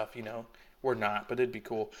that stuff, We're not, but it'd be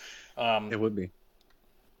cool. It would be.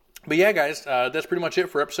 But yeah, guys, that's pretty much it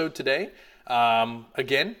for episode today.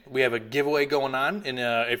 Again, we have a giveaway going on, and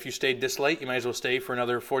if you stayed this late, you might as well stay for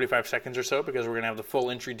another 45 seconds or so, because we're going to have the full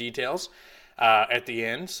entry details at the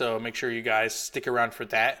end, so make sure you guys stick around for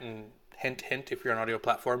that, and hint, if you're on audio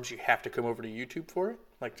platforms, you have to come over to YouTube for it,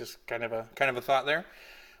 like just kind of a thought there.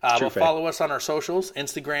 Follow us on our socials,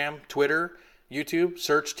 Instagram, Twitter, YouTube,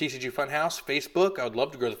 search TCG Funhouse, Facebook. I would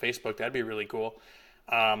love to grow the Facebook. That'd be really cool.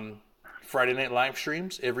 Friday night live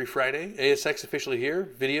streams every Friday. ASX officially here.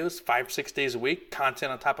 Videos 5-6 days a week.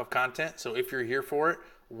 Content on top of content. So if you're here for it,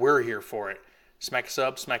 we're here for it. Smack a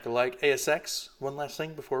sub, smack a like. ASX, one last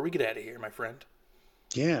thing before we get out of here, my friend.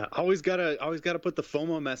 Yeah, always gotta put the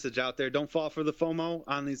FOMO message out there. Don't fall for the FOMO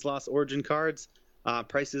on these Lost Origin cards.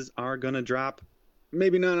 Prices are gonna drop.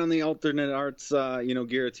 Maybe not on the alternate arts,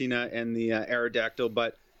 Giratina and the Aerodactyl,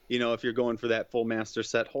 but if you're going for that full master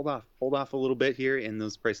set, hold off a little bit here, and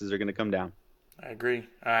those prices are going to come down. I agree.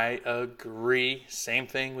 Same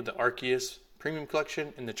thing with the Arceus Premium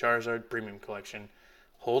Collection and the Charizard Premium Collection.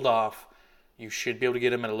 Hold off. You should be able to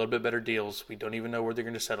get them at a little bit better deals. We don't even know where they're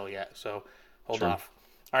going to settle yet, so hold off.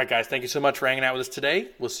 All right, guys, thank you so much for hanging out with us today.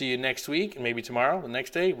 We'll see you next week and maybe tomorrow. The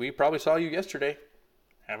next day, we probably saw you yesterday.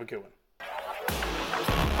 Have a good one.